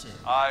up. rush it.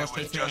 I Go was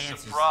straight to the just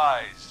answers.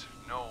 surprised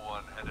no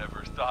one had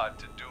ever thought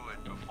to do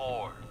it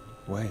before.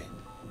 Wait.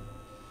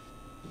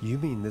 You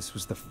mean this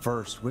was the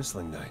first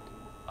whistling night?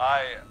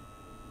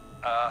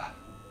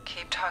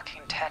 Keep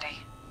talking, Teddy.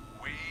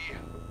 We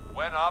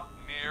went up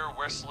near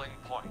Whistling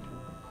Point.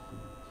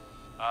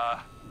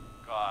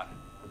 God,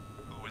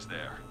 who was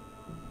there?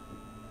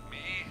 Me,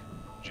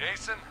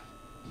 Jason,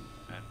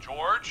 and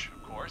George,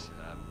 of course.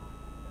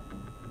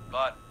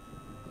 But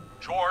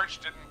George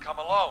didn't come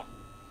alone.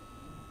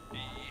 He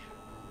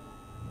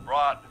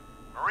brought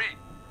Marie.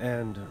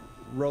 And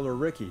Roller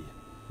Ricky.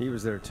 He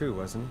was there too,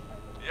 wasn't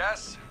he?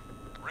 Yes,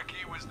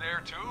 Ricky was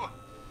there too.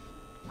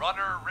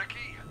 Runner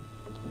Ricky,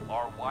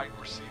 our wide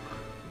receiver.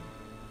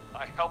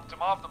 I helped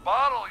him off the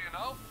bottle, you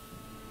know.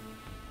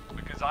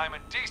 Because I'm a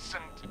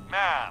decent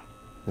man.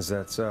 Is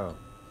that so?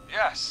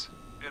 Yes,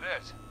 it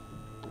is.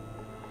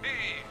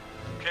 He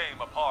came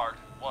apart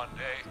one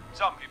day.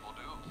 Some people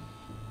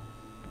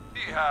do.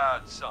 He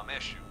had some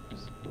issues.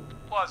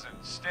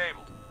 Wasn't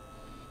stable.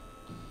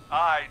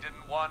 I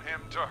didn't want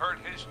him to hurt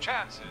his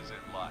chances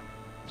in life.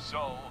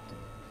 So,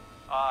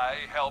 I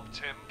helped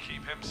him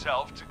keep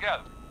himself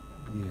together.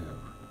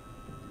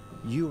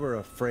 You were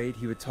afraid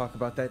he would talk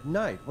about that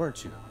night,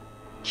 weren't you?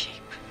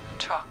 Keep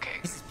talking.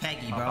 This is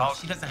Peggy, bro. About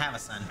She doesn't have a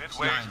son. She's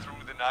Midway lying.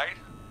 through the night,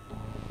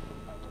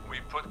 we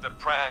put the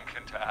prank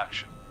into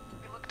action.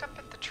 We looked up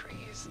at the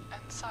trees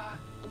and saw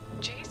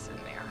Jason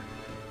there.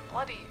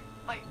 Bloody,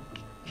 like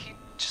he'd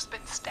just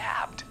been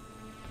stabbed.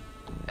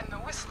 And the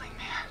whistling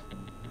man.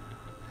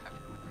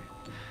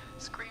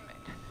 Screaming.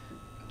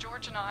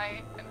 George and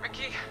I and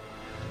Ricky,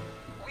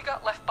 we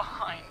got left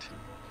behind.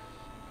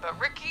 But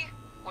Ricky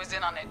was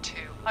in on it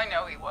too. I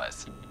know he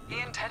was. He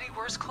and Teddy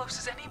were as close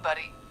as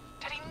anybody.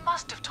 Teddy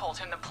must have told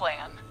him the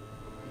plan.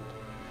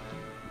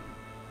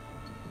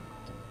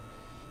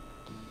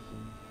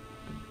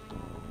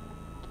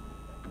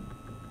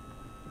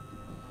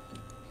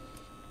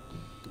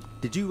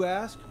 Did you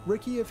ask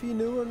Ricky if he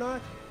knew or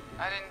not?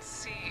 I didn't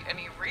see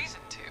any reason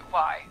to.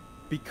 Why?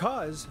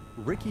 Because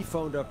Ricky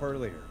phoned up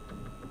earlier.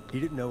 He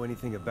didn't know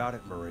anything about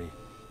it, Marie.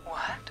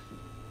 What?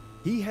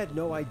 He had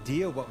no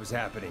idea what was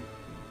happening.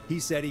 He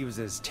said he was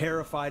as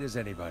terrified as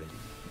anybody.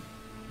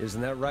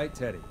 Isn't that right,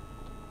 Teddy?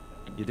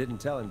 You didn't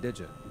tell him, did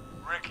you?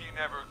 Ricky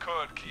never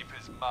could keep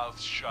his mouth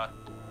shut.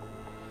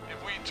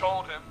 If we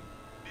told him,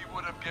 he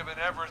would have given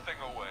everything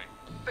away.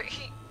 But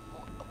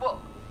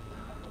well,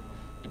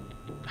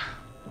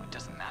 it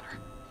doesn't matter.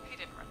 He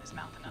didn't run his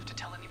mouth enough to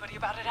tell anybody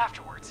about it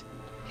afterwards.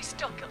 He's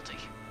still guilty.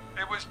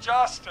 It was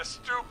just a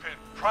stupid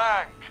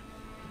prank.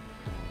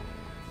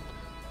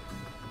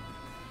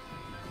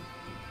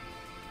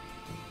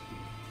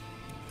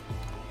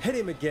 Hit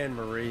him again,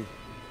 Marie.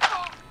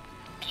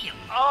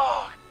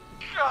 Oh,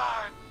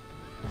 God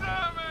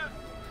damn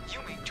it!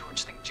 You made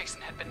George think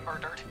Jason had been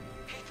murdered.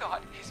 He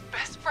thought his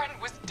best friend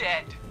was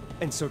dead.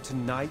 And so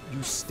tonight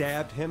you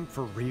stabbed him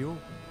for real?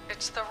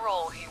 It's the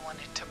role he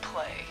wanted to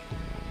play.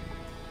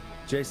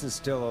 Jason's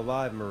still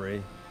alive,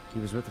 Marie.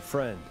 He was with a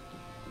friend.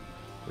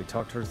 We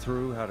talked her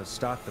through how to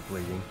stop the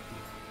bleeding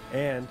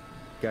and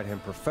got him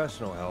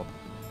professional help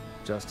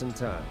just in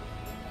time.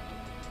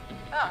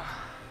 Oh.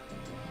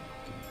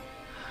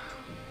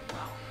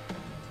 Well,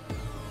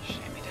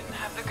 shame he didn't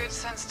have the good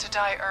sense to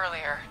die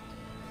earlier.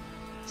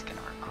 He's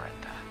gonna regret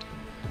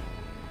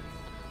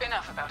that.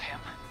 Enough about him.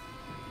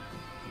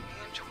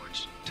 Me and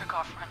George took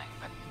off running,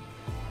 but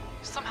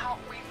somehow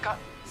we got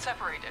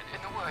separated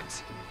in the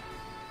woods.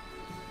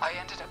 I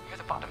ended up near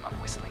the bottom of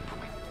Whistling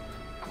Point,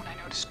 and when I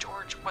noticed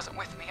George wasn't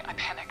with me, I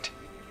panicked.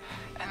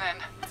 And then...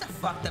 That's a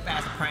fucked up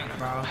ass prank,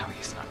 bro. How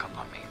he snuck up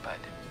on me, but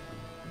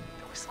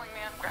the Whistling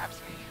Man grabs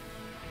me.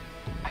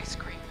 I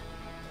scream,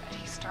 and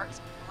he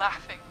starts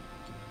laughing,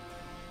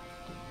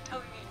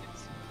 telling me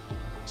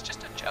it's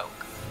just a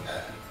joke.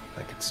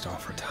 I could stall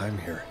for time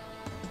here.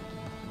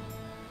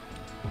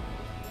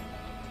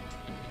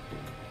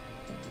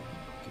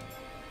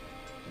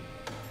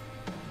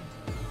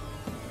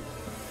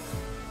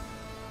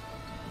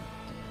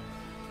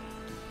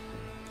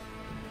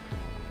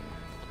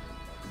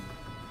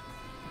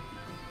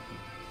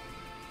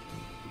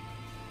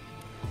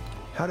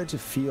 How did you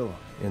feel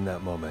in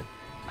that moment?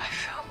 I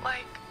felt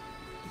like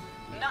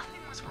nothing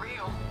was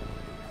real.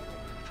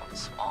 I felt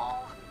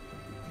small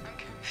and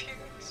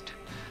confused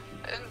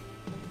and...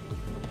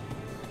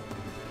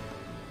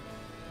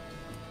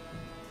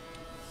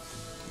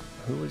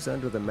 Who was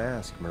under the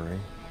mask, Marie?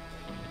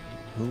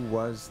 Who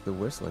was the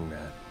Whistling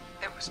Man?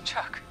 It was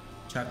Chuck.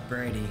 Chuck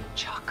Brady.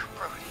 Chuck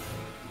Brody.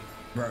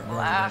 Brody.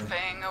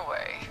 Laughing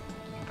away.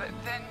 But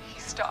then he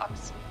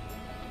stops.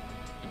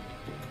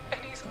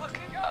 And he's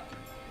looking up.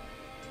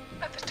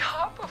 At the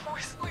top of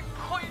Whistling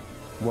Point.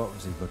 What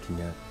was he looking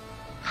at?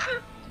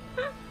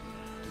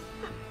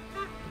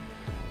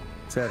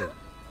 Teddy,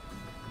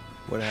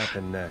 what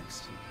happened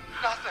next?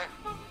 Nothing.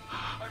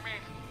 I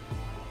mean,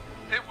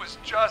 it was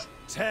just...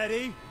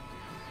 Teddy?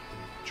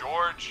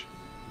 George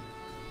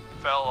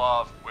fell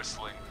off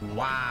Whistling.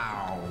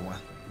 Wow.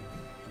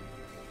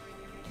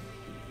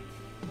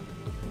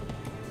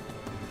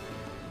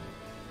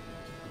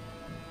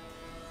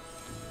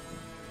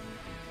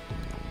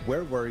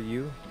 Where were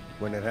you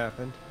when it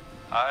happened?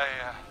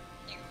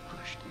 You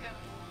pushed him.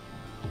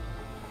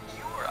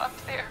 You were up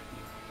there.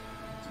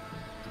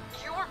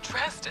 You were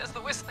dressed as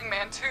the Whistling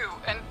Man too,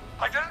 and...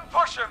 I didn't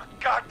push him,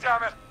 God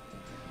damn it!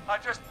 I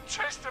just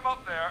chased him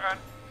up there, and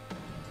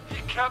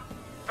he kept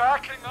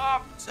backing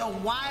up. So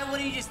why would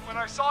he just... When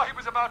I saw he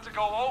was about to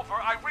go over,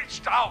 I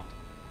reached out.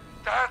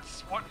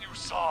 That's what you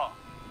saw.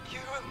 You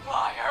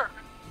liar.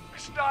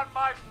 It's not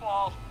my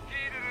fault.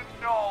 He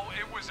didn't know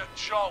it was a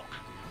joke.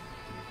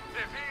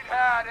 If he'd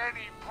had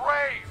any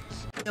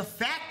brains... The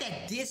fact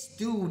that this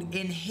dude,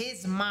 in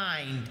his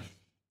mind,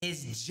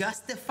 is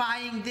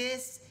justifying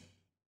this...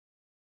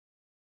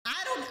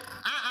 I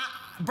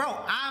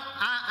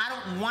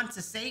don't want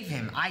to save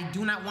him. I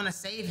do not want to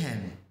save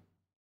him.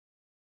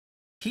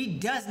 He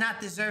does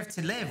not deserve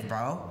to live,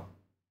 bro.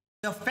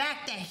 The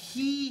fact that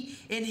he,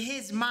 in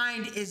his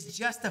mind, is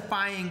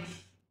justifying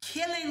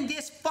killing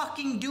this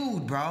fucking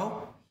dude,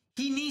 bro.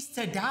 He needs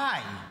to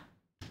die.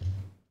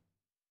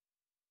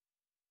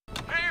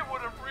 He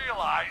would have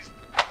realized.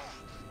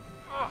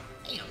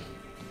 Damn.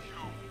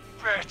 You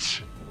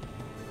bitch.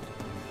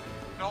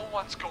 No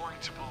one's going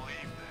to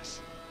believe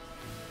this.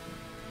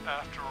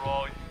 After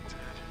all you did.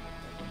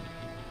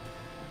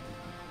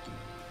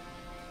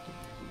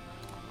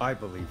 I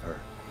believe her.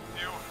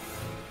 You...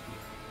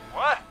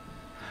 What?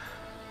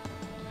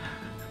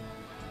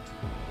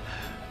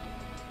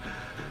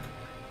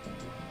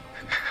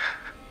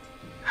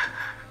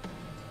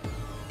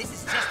 This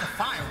is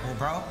justifiable,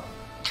 bro.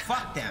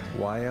 Fuck them.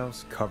 Why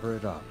else cover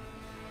it up?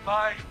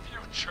 My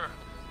future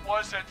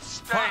was at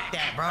stake, Fuck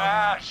that, bro.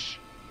 Ash.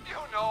 You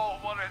know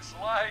what it's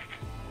like.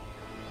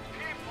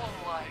 People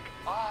like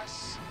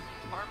us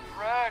are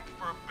bred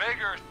for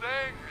bigger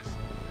things.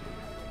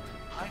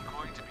 I'm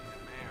going to be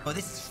the mayor. Oh,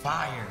 this is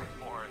fire.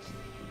 Forest.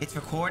 It's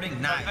recording?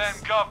 Nice. And then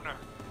governor.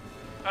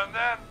 And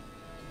then,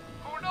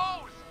 who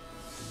knows?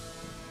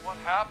 What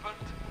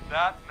happened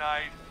that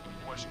night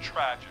was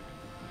tragic.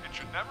 It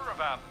should never have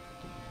happened.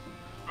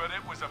 But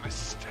it was a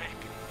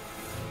mistake.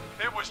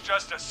 It was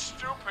just a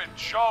stupid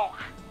joke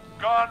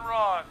gone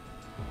wrong.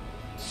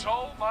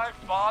 So my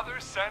father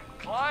sent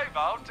Clive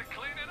out to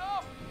clean it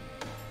up.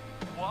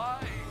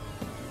 Why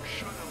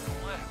should a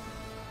blip?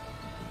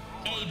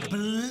 A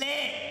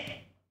blip.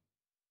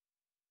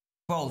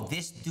 Bro,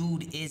 this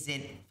dude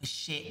isn't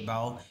shit,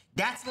 bro.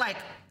 That's like,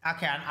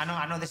 okay,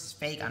 I know this is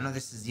fake. I know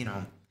this is, you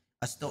know,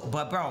 a story.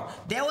 But bro,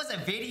 there was a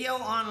video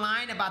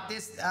online about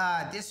this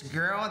this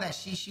girl that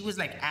she was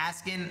like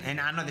asking, and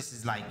I know this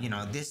is like, you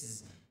know, this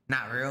is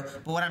not real.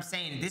 But what I'm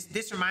saying,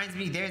 this reminds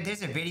me,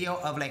 there's a video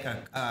of like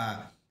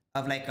a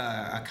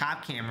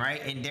cop cam,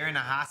 right? And they're in a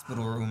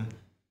hospital room,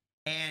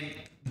 and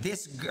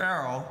this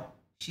girl,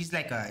 she's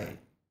like a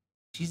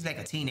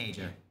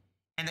teenager,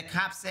 and the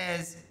cop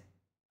says,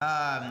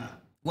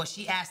 well,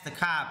 she asked the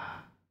cop,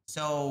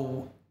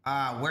 so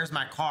where's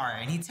my car?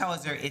 And he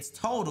tells her it's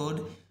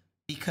totaled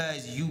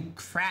because you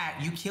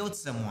killed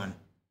someone.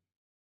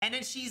 And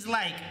then she's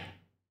like,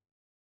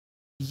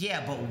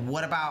 yeah, but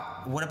what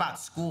about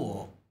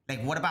school?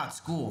 Like, what about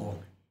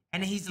school?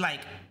 And then he's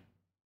like,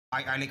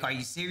 are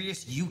you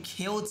serious? You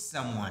killed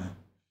someone.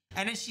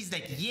 And then she's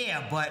like,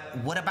 yeah, but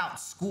what about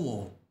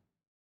school?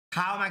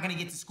 How am I gonna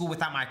get to school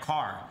without my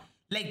car?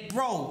 Like,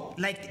 bro,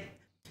 like,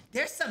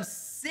 there's some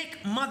sick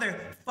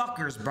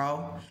motherfuckers,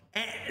 bro.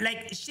 And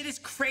like, shit is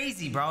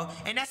crazy, bro.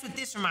 And that's what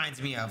this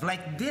reminds me of.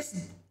 Like,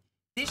 this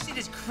shit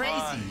is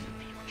crazy.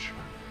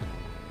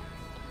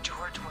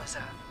 George was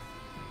a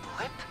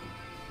blip?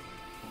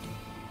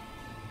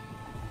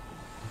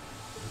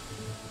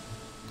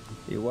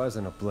 He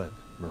wasn't a blip,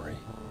 Marie.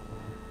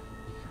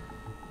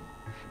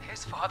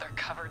 His father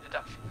covered it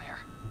up from there.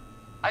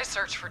 I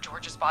searched for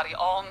George's body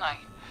all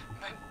night,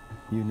 but...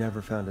 You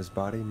never found his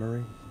body,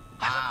 Marie?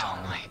 I looked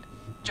all night.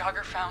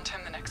 Jogger found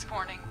him the next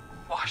morning,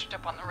 washed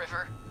up on the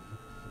river.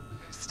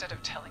 Instead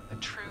of telling the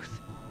truth,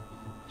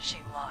 she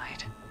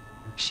lied.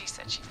 She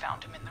said she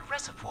found him in the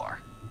reservoir.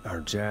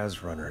 Our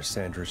jazz runner,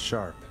 Sandra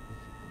Sharp.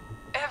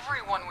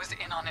 Everyone was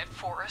in on it,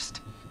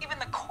 Forrest. Even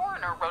the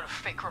coroner wrote a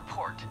fake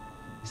report.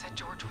 Said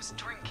George was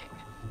drinking,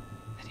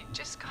 that he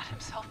just got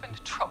himself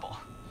into trouble.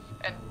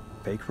 And...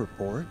 Fake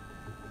report?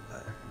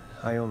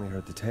 I only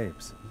heard the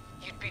tapes.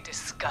 You'd be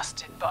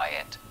disgusted by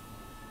it.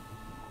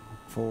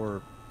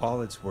 For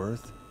all it's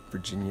worth,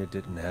 Virginia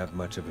didn't have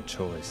much of a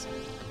choice.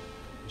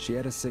 She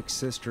had a sick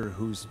sister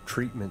whose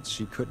treatments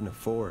she couldn't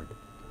afford.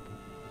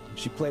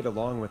 She played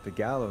along with the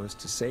gallows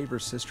to save her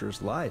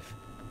sister's life.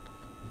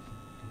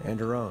 And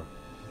her own.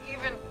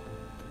 Even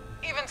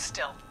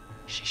still,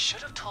 she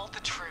should have told the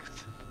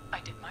truth. I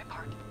did my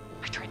part.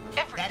 I tried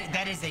everything.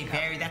 That is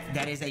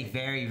a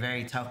very,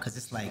 very tough, because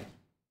it's like,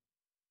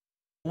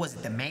 was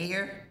it the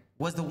mayor?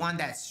 Was the one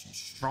that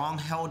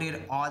strong-held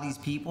all these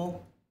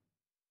people?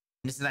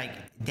 And it's like,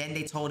 then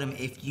they told him,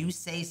 if you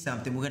say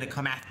something, we're gonna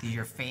come after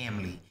your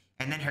family.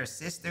 And then her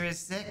sister is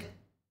sick?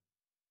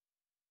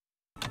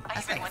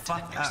 That's like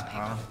fucked up,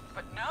 bro.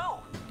 But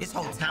no. This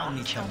whole town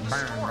needs to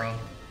burn, bro.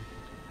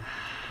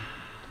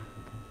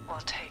 We'll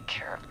take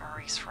care of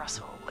Maurice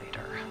Russell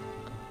later.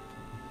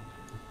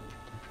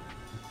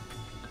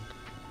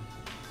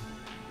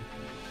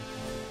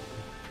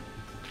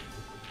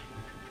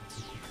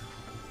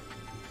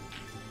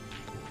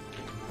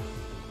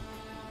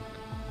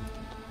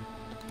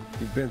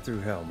 You've been through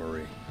hell,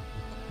 Marie.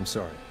 I'm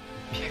sorry.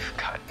 You've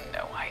got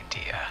no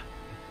idea.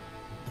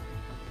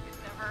 It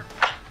never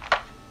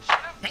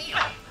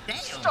Damn.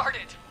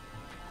 started.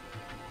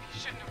 You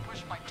shouldn't have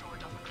pushed my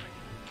George off a cliff.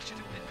 He should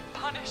have been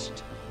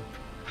punished.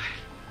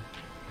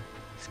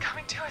 It's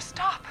coming to a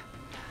stop.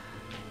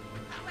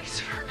 At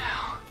least for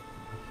now.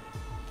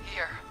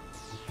 Here,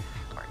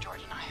 where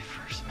George and I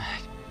first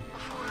met,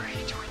 before he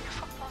joined the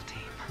football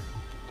team,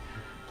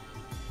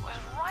 was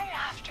right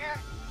after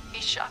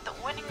he shot the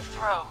winning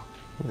throw.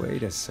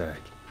 Wait a sec.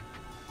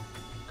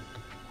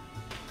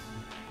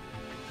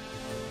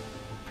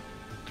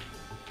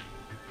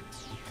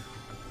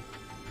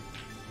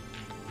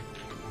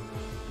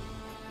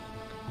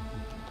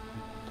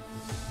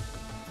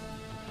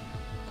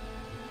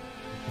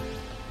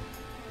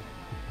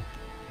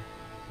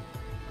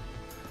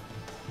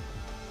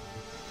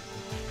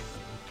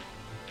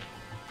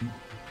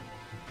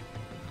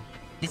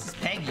 This is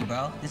Peggy,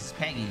 bro. This is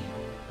Peggy.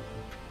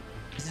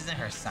 This isn't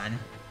her son.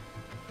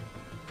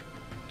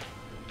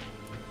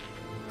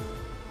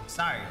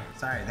 Sorry.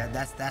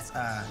 That's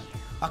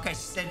okay. She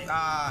said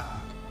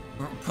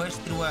push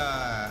through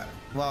a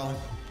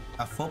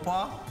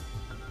football.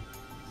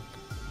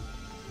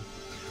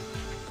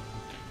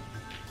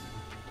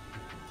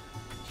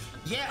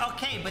 Yeah,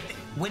 okay, but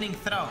winning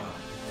throw.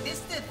 This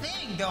is the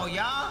thing, though,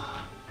 y'all.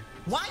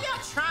 Why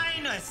y'all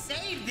trying to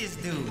save this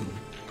dude?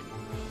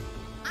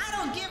 I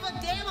don't give a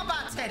damn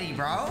about Teddy,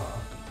 bro.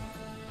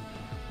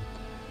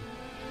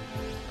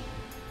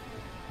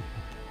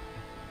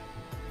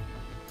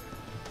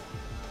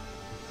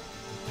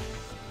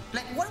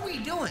 Like, what are we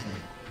doing?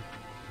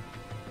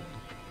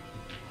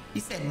 He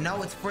said,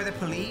 no, it's for the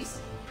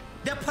police.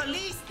 The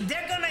police,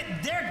 they're gonna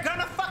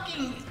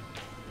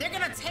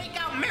take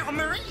out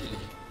Marie.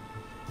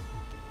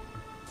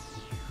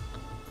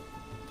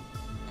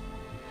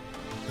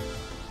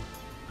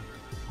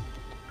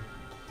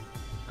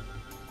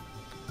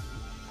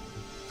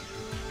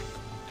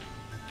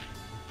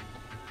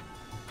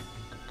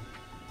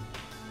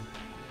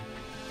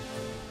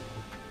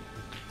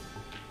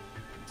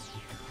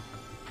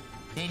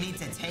 They need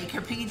to take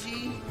her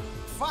PG?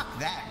 Fuck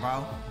that,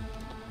 bro.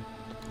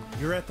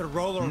 You're at the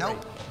roller Nope.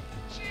 rink.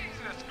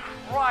 Jesus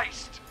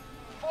Christ!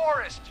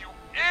 Forrest, you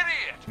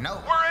idiot!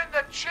 Nope. We're in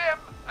the gym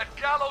at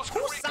Gallows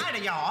Whose Creek. side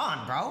are y'all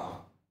on, bro?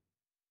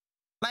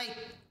 Like,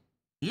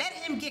 let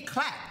him get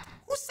clapped.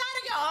 Whose side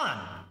are y'all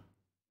on?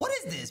 What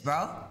is this,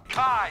 bro?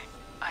 Kai,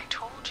 I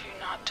told you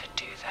not to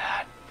do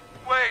that.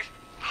 wait.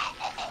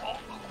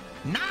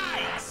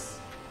 Nice!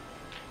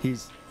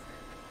 He's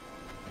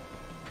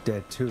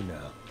dead too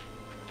now,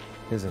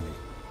 isn't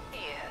he?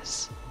 He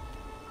is.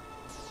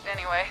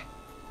 Anyway,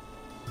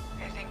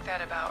 I think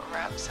that about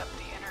wraps up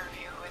the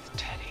interview with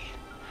Teddy.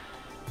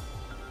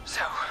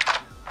 So,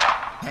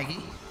 Peggy?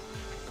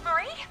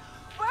 Marie?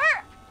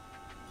 Where?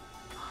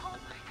 Oh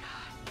my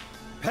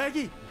god.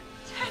 Peggy!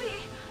 Teddy!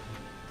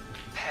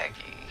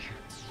 Peggy,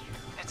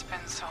 it's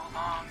been so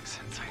long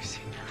since I've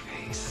seen your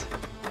face.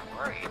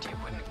 Worried you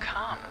wouldn't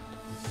come.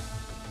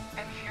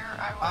 And here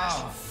I was.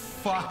 Oh,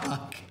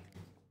 fuck.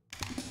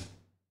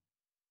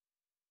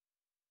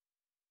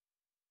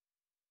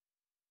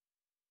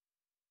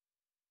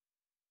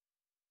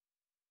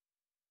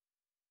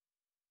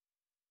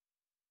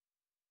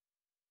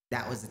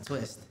 That was the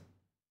twist.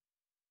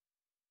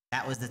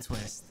 That was the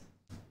twist.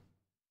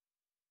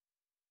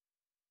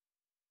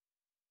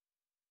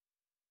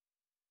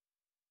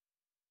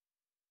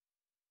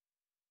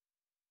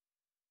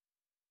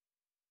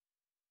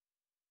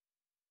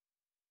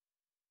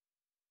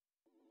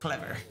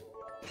 Clever.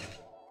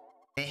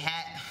 They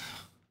had...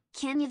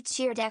 Can you've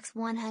cheered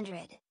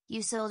X100,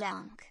 you so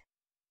donk.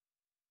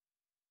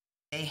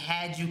 They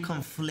had you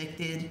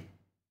conflicted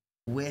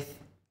with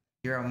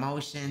your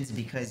emotions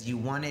because you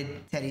wanted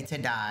Teddy to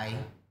die.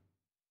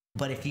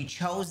 But if you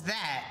chose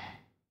that,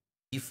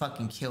 you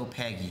fucking kill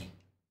Peggy.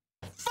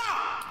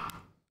 Fuck!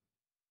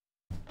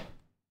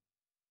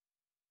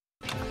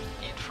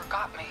 You'd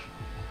forgot me.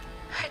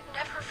 I'd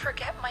never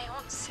forget my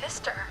own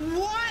sister.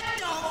 What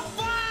the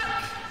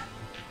fuck?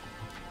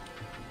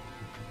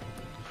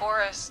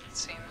 Forrest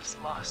seems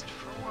lost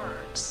for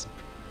words.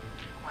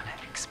 Wanna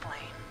explain,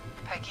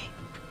 Peggy?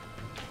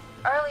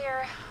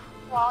 Earlier,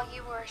 while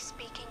you were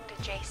speaking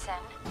to Jason,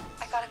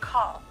 I got a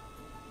call.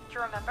 Do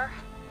you remember?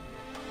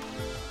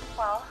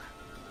 Well,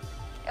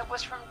 it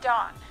was from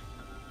Dawn.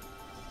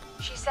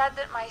 She said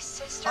that my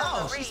sister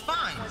Marie she's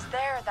fine. was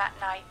there that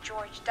night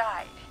George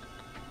died.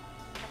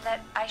 And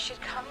that I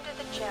should come to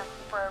the gym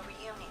for a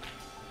reunion.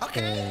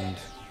 Okay. And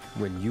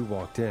when you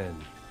walked in,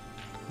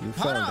 you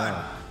Hold found on.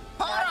 out.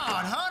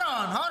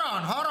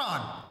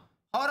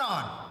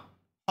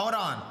 Hold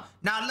on.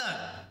 Now look.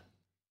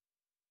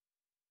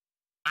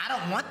 I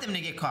don't want them to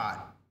get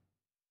caught.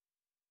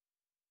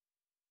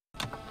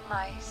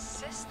 My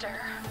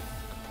sister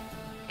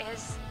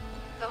is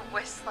the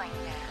Whistling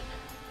Man.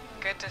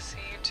 Good to see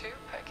you too,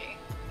 Peggy.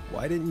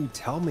 Why didn't you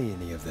tell me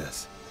any of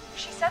this?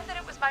 She said that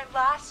it was my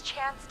last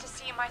chance to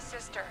see my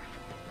sister.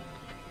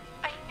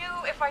 I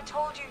knew if I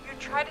told you, you'd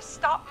try to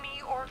stop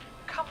me or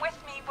come with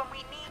me when we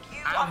need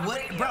you on I the would,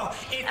 radio. bro.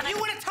 If you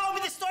would have told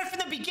me the story from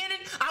the beginning,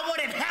 I would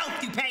have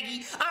helped you,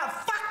 Peggy.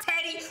 Fuck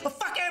Teddy, but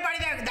fuck everybody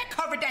that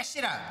covered that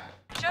shit up.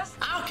 Just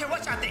I don't care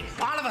what y'all think.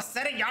 All of a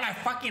sudden, y'all are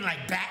fucking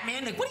like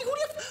Batman. Like, who the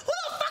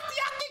fuck do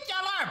y'all think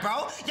y'all are,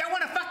 bro? Y'all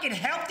want to fucking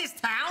help this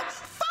town?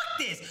 Fuck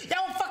this.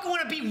 Y'all fucking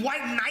want to be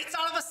white knights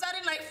all of a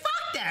sudden? Like,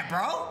 fuck that,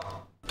 bro.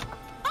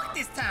 Fuck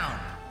this town.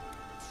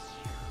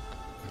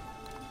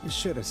 You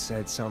should have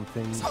said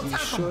something. This whole You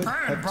town's should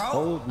burned, have bro.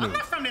 told me. I'm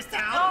not from this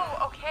town.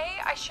 No, okay,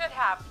 I should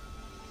have.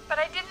 But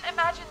I didn't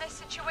imagine this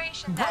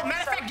situation Bro, then, matter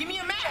of so fact, give me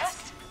a mask.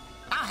 just-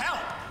 I'll help.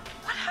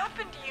 What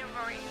happened to you,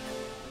 Marie?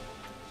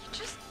 You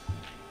just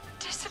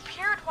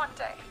disappeared one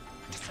day.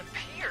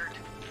 Disappeared?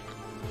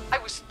 I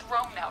was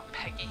thrown out,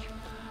 Peggy.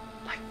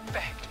 I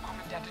begged Mom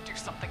and Dad to do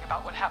something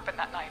about what happened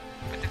that night,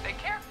 but did they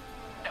care?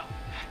 No,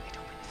 they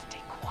told me to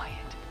stay quiet.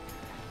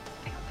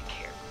 They only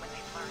cared when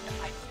they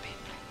learned I'd been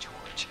with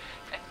George,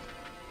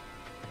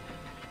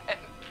 and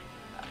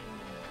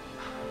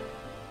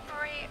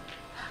Marie,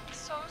 I'm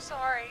so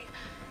sorry.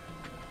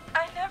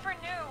 I never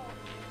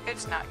knew.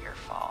 it's not your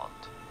fault.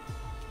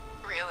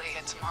 Really,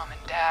 it's Mom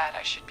and Dad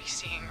I should be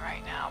seeing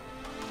right now,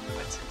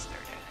 but since they're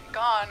dead and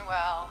gone,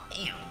 well,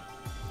 Damn.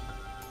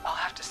 I'll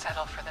have to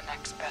settle for the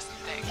next best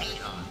thing.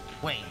 Damn.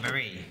 Wait,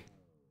 Marie.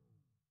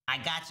 I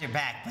got your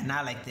back, but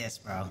not like this,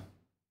 bro.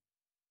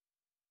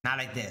 Not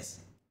like this.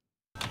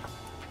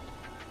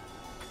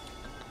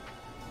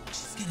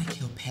 She's gonna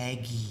kill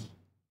Peggy.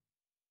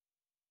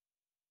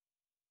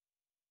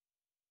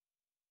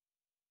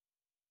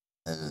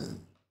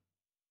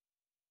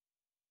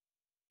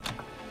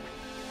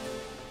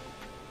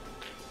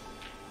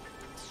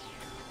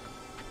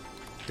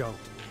 Don't.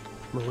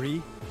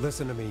 Marie,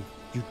 listen to me.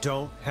 You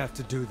don't have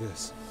to do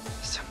this.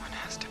 Someone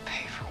has to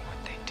pay for what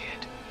they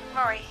did.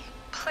 Marie,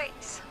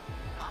 please.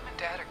 Mom and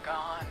Dad are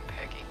gone,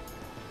 Peggy.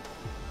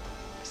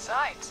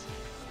 Besides,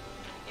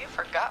 you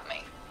forgot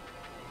me.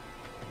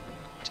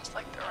 Just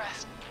like the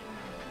rest.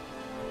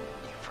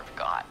 You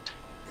forgot.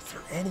 Is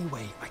there any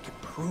way I can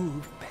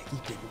prove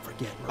Peggy didn't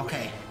forget Marie?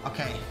 Okay.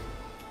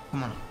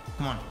 Come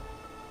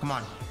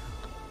on.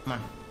 Come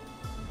on.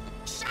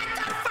 Shut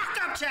the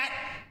fuck up, chat!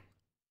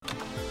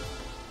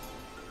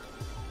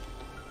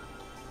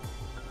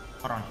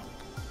 Hold on.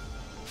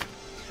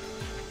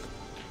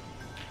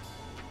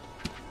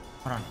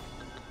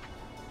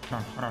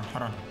 Hold on.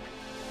 Hold on.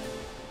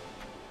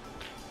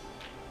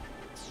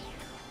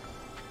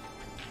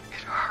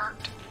 It hurt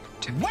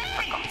to Wait!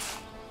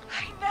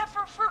 I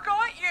never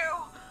forgot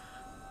you.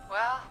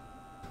 Well,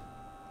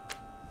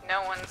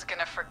 no one's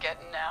gonna forget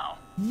now.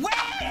 Wait!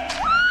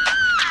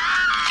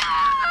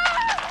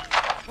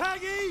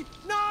 Peggy!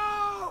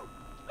 No!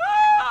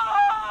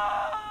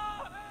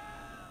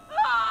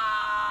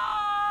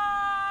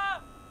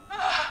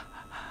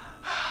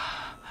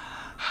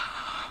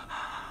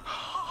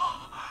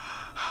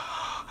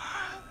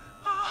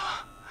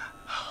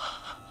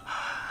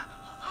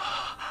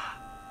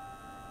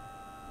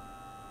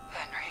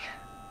 Henry,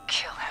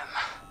 kill him.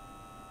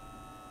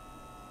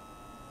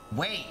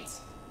 Wait!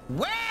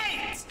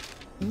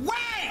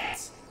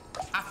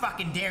 I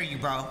fucking dare you,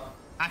 bro.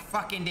 I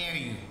fucking dare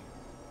you.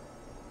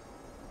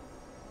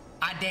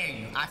 I dare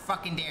you. I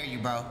fucking dare you,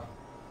 bro.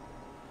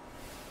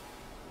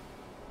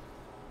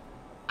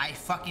 I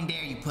fucking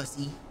dare you,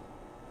 pussy.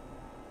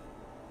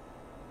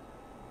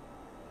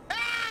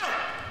 Ow!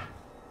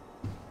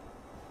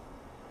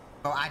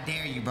 Bro, I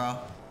dare you, bro.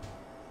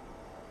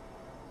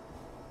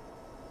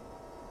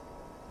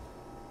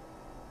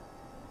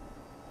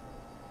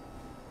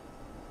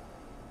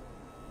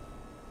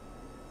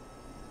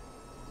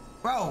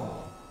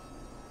 Bro.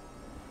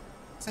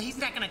 So he's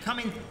not gonna come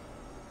in.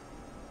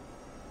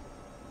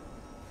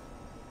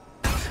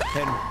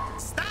 Henry,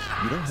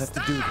 Stop! you don't have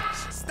to do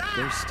this. Stop!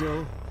 There's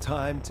still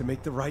time to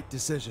make the right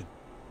decision.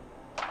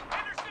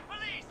 Henderson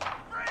police!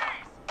 Freeze!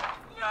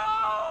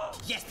 No!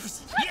 Yes,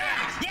 pussy.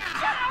 Yeah! Get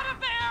out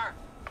of there!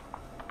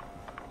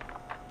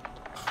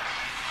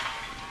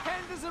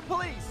 Henderson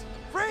police!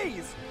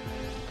 Freeze!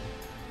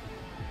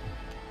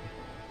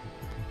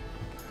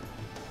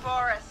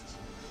 Forrest.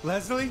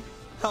 Leslie,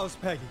 how's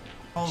Peggy?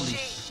 Holy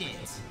shit.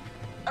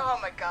 Oh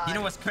my god. You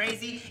know what's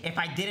crazy? If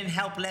I didn't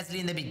help Leslie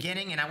in the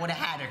beginning and I would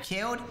have had her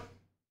killed,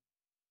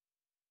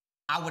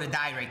 I would have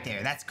died right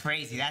there. That's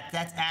crazy.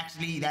 That's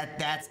actually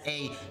that's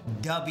a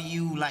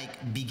W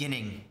like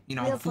beginning. You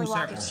know, Real full for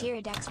Walker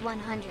circle. Tyradex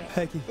 100.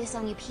 Peggy. This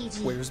on your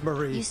PG. Where's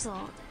Marie? You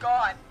sold.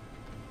 Gone.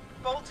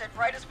 Bolted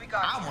right as we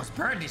got I here. almost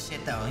burned this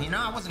shit though. You know,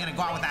 I wasn't gonna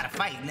go out without a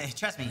fight.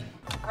 Trust me.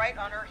 Right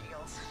on her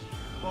heels.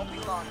 Won't be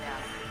long now.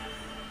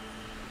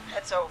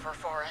 It's over,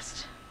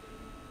 Forrest.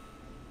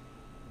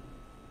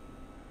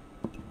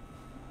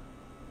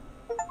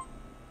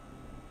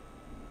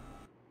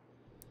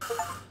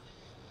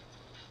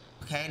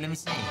 Okay, let me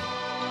see. So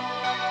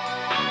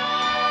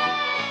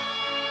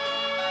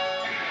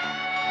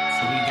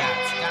we got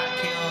Scott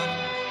killed,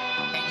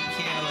 Peggy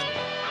killed,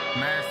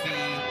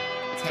 Murphy,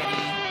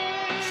 Teddy,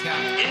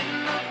 Chuck. In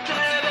the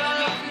dead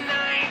of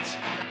night,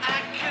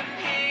 I can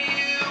hear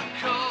you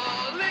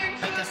calling.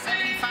 Like a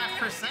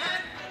 75%?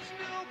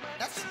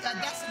 That's a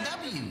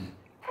W.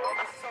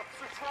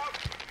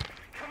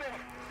 Come in.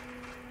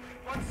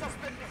 One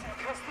suspect is in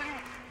custody.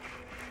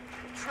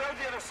 We trailed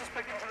the other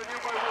suspect into the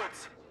nearby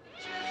woods.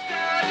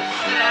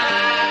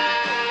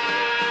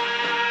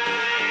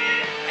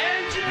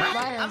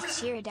 Lyle's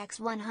Tyradex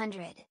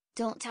 100.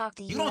 Don't talk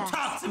to You US. don't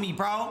talk to me,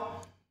 bro.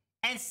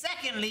 And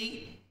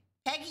secondly,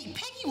 Peggy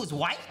was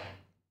white.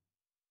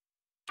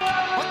 What the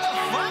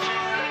fuck?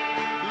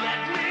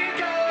 Let me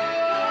go.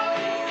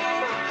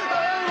 Oh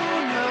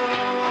no.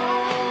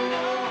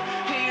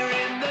 Here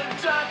in the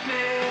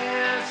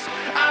darkness,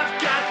 I've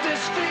got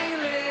this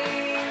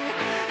feeling.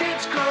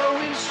 It's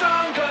growing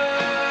stronger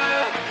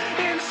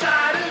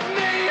inside of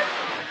me.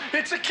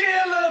 It's a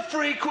killer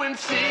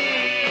frequency.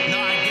 No,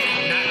 I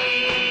didn't. Not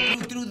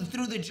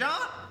through the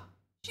jaw.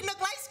 She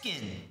looked light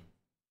skinned.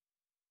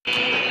 I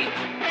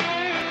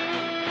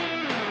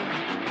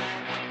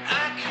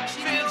can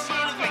feel She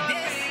look like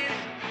this.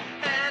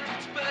 and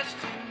it's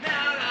bursting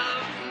out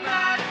of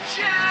my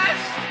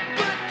chest.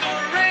 But the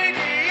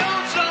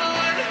radio's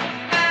on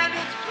and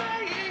it's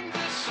playing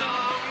the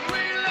song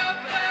we love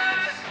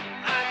best.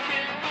 I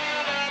can hear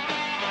that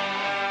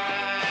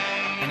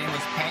fight. And it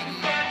was Peggy.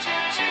 But you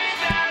choose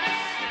that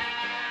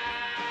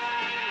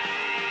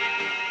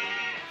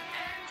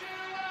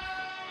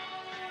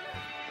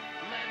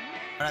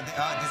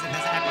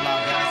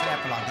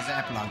There's an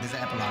epilogue. There's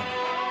an epilogue.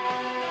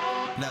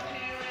 Look.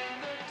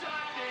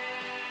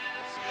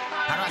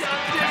 How do I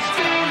skip the credits?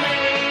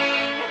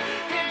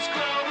 it's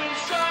growing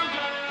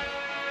stronger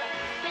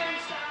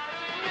inside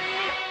of me.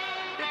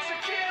 It's a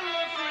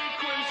killer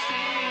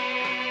frequency.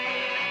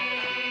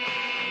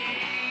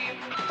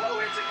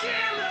 Oh, it's a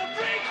killer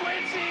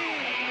frequency.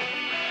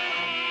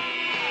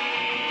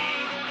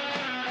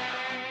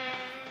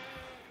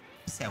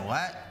 You said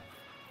what?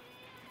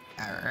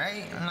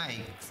 Alright, I'm like,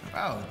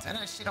 bro, turn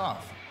that shit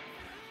off.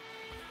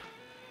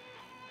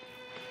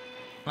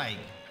 Like,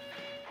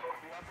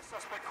 We have the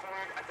suspect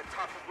cornered at the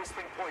top of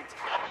Whistling Point.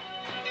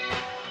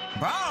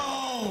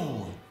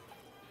 bro!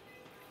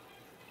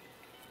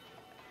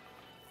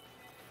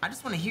 I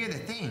just want to hear the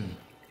thing.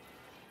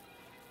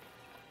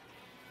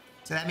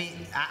 So that means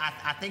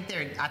I think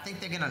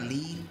they're gonna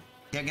lead.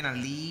 They're gonna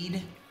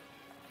lead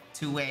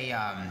to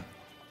a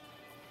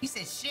He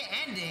said shit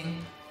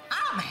ending.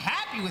 I'm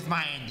happy with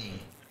my ending.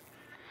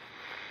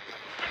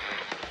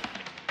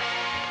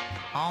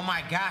 Oh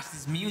my gosh,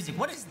 this music.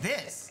 What is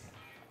this?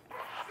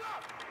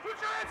 Stop! Put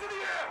your hands in the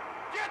air!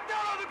 Get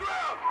down on the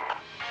ground!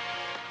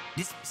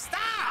 This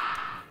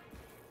stop!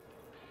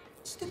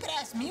 Stupid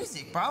ass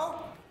music, bro.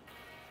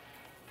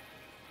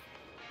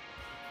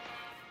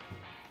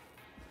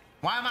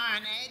 Why am I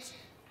on edge?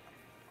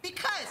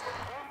 Because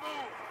Don't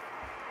move!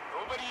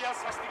 Nobody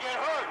else has to get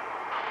hurt!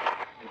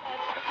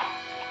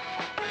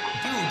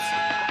 dudes,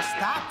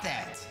 stop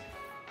that.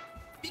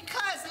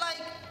 Because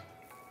like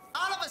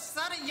all of a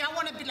sudden y'all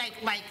wanna be like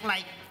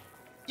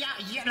yeah,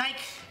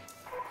 like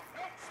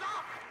No,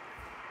 stop!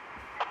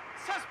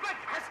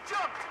 Suspect has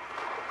jumped!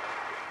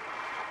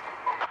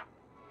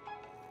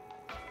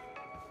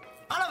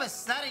 all of a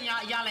sudden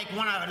y'all like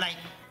wanna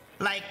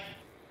like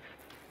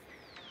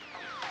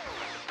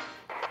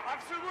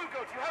Officer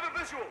Lugo, do you have a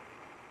visual?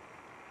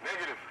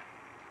 Negative.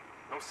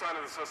 No sign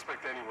of the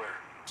suspect anywhere.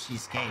 she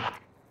escaped.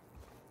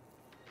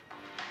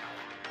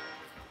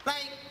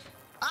 Like,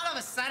 all of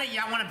a sudden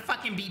y'all wanna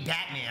fucking be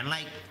Batman.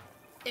 Like,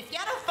 if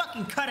y'all don't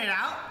fucking cut it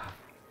out,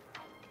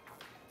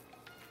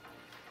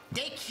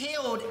 they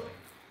killed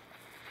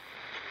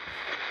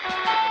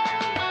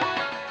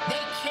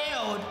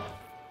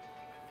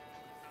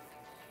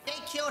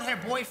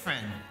her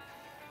boyfriend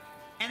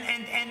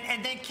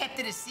and then kept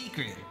it a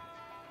secret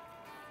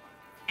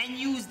and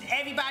used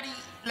everybody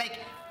like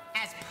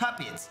as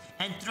puppets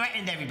and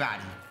threatened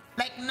everybody.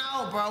 Like,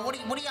 no, bro. What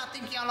do y'all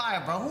think y'all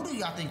are, bro? Who do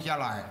y'all think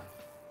y'all are?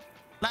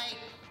 Like,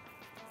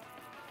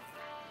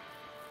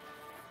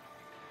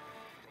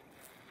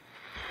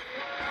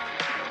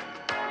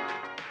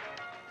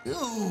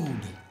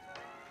 dude.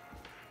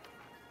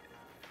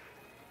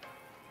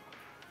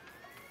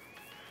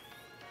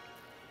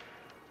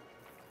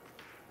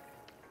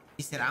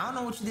 He said, I don't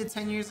know what you did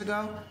 10 years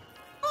ago.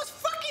 I was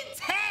fucking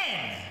 10!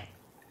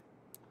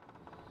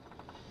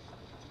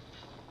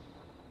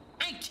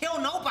 I ain't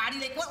kill nobody.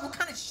 Like, what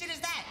kind of shit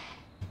is that?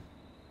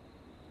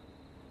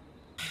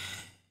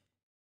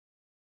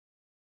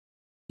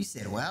 You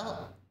said,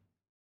 well,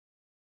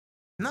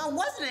 no, it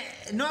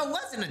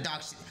wasn't a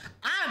dog shit.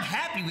 I'm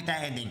happy with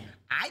that ending.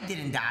 I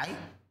didn't die. I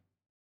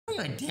don't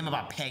give a damn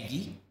about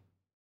Peggy.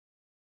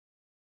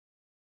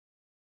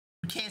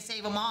 You can't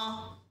save them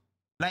all.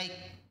 Like,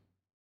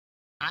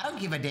 I don't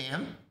give a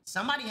damn.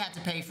 Somebody had to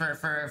pay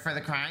for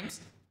the crimes.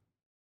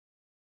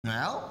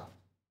 Well,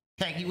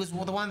 Peggy was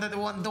the one that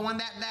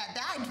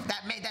died.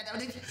 That made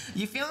that.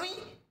 You feel me?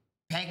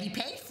 Peggy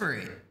paid for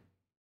it.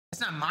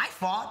 It's not my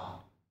fault.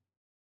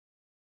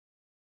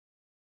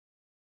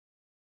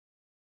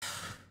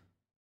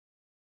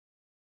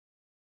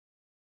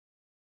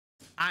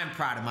 I'm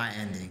proud of my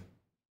ending.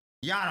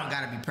 Y'all don't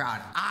gotta be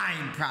proud.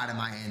 I'm proud of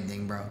my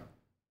ending, bro.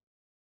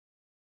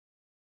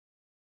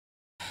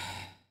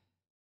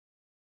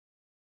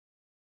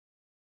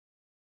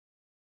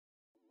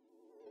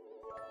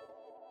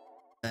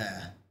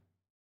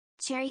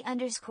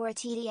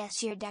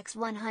 Cherry_TDS your Dex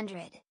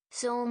 100.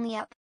 So only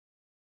up.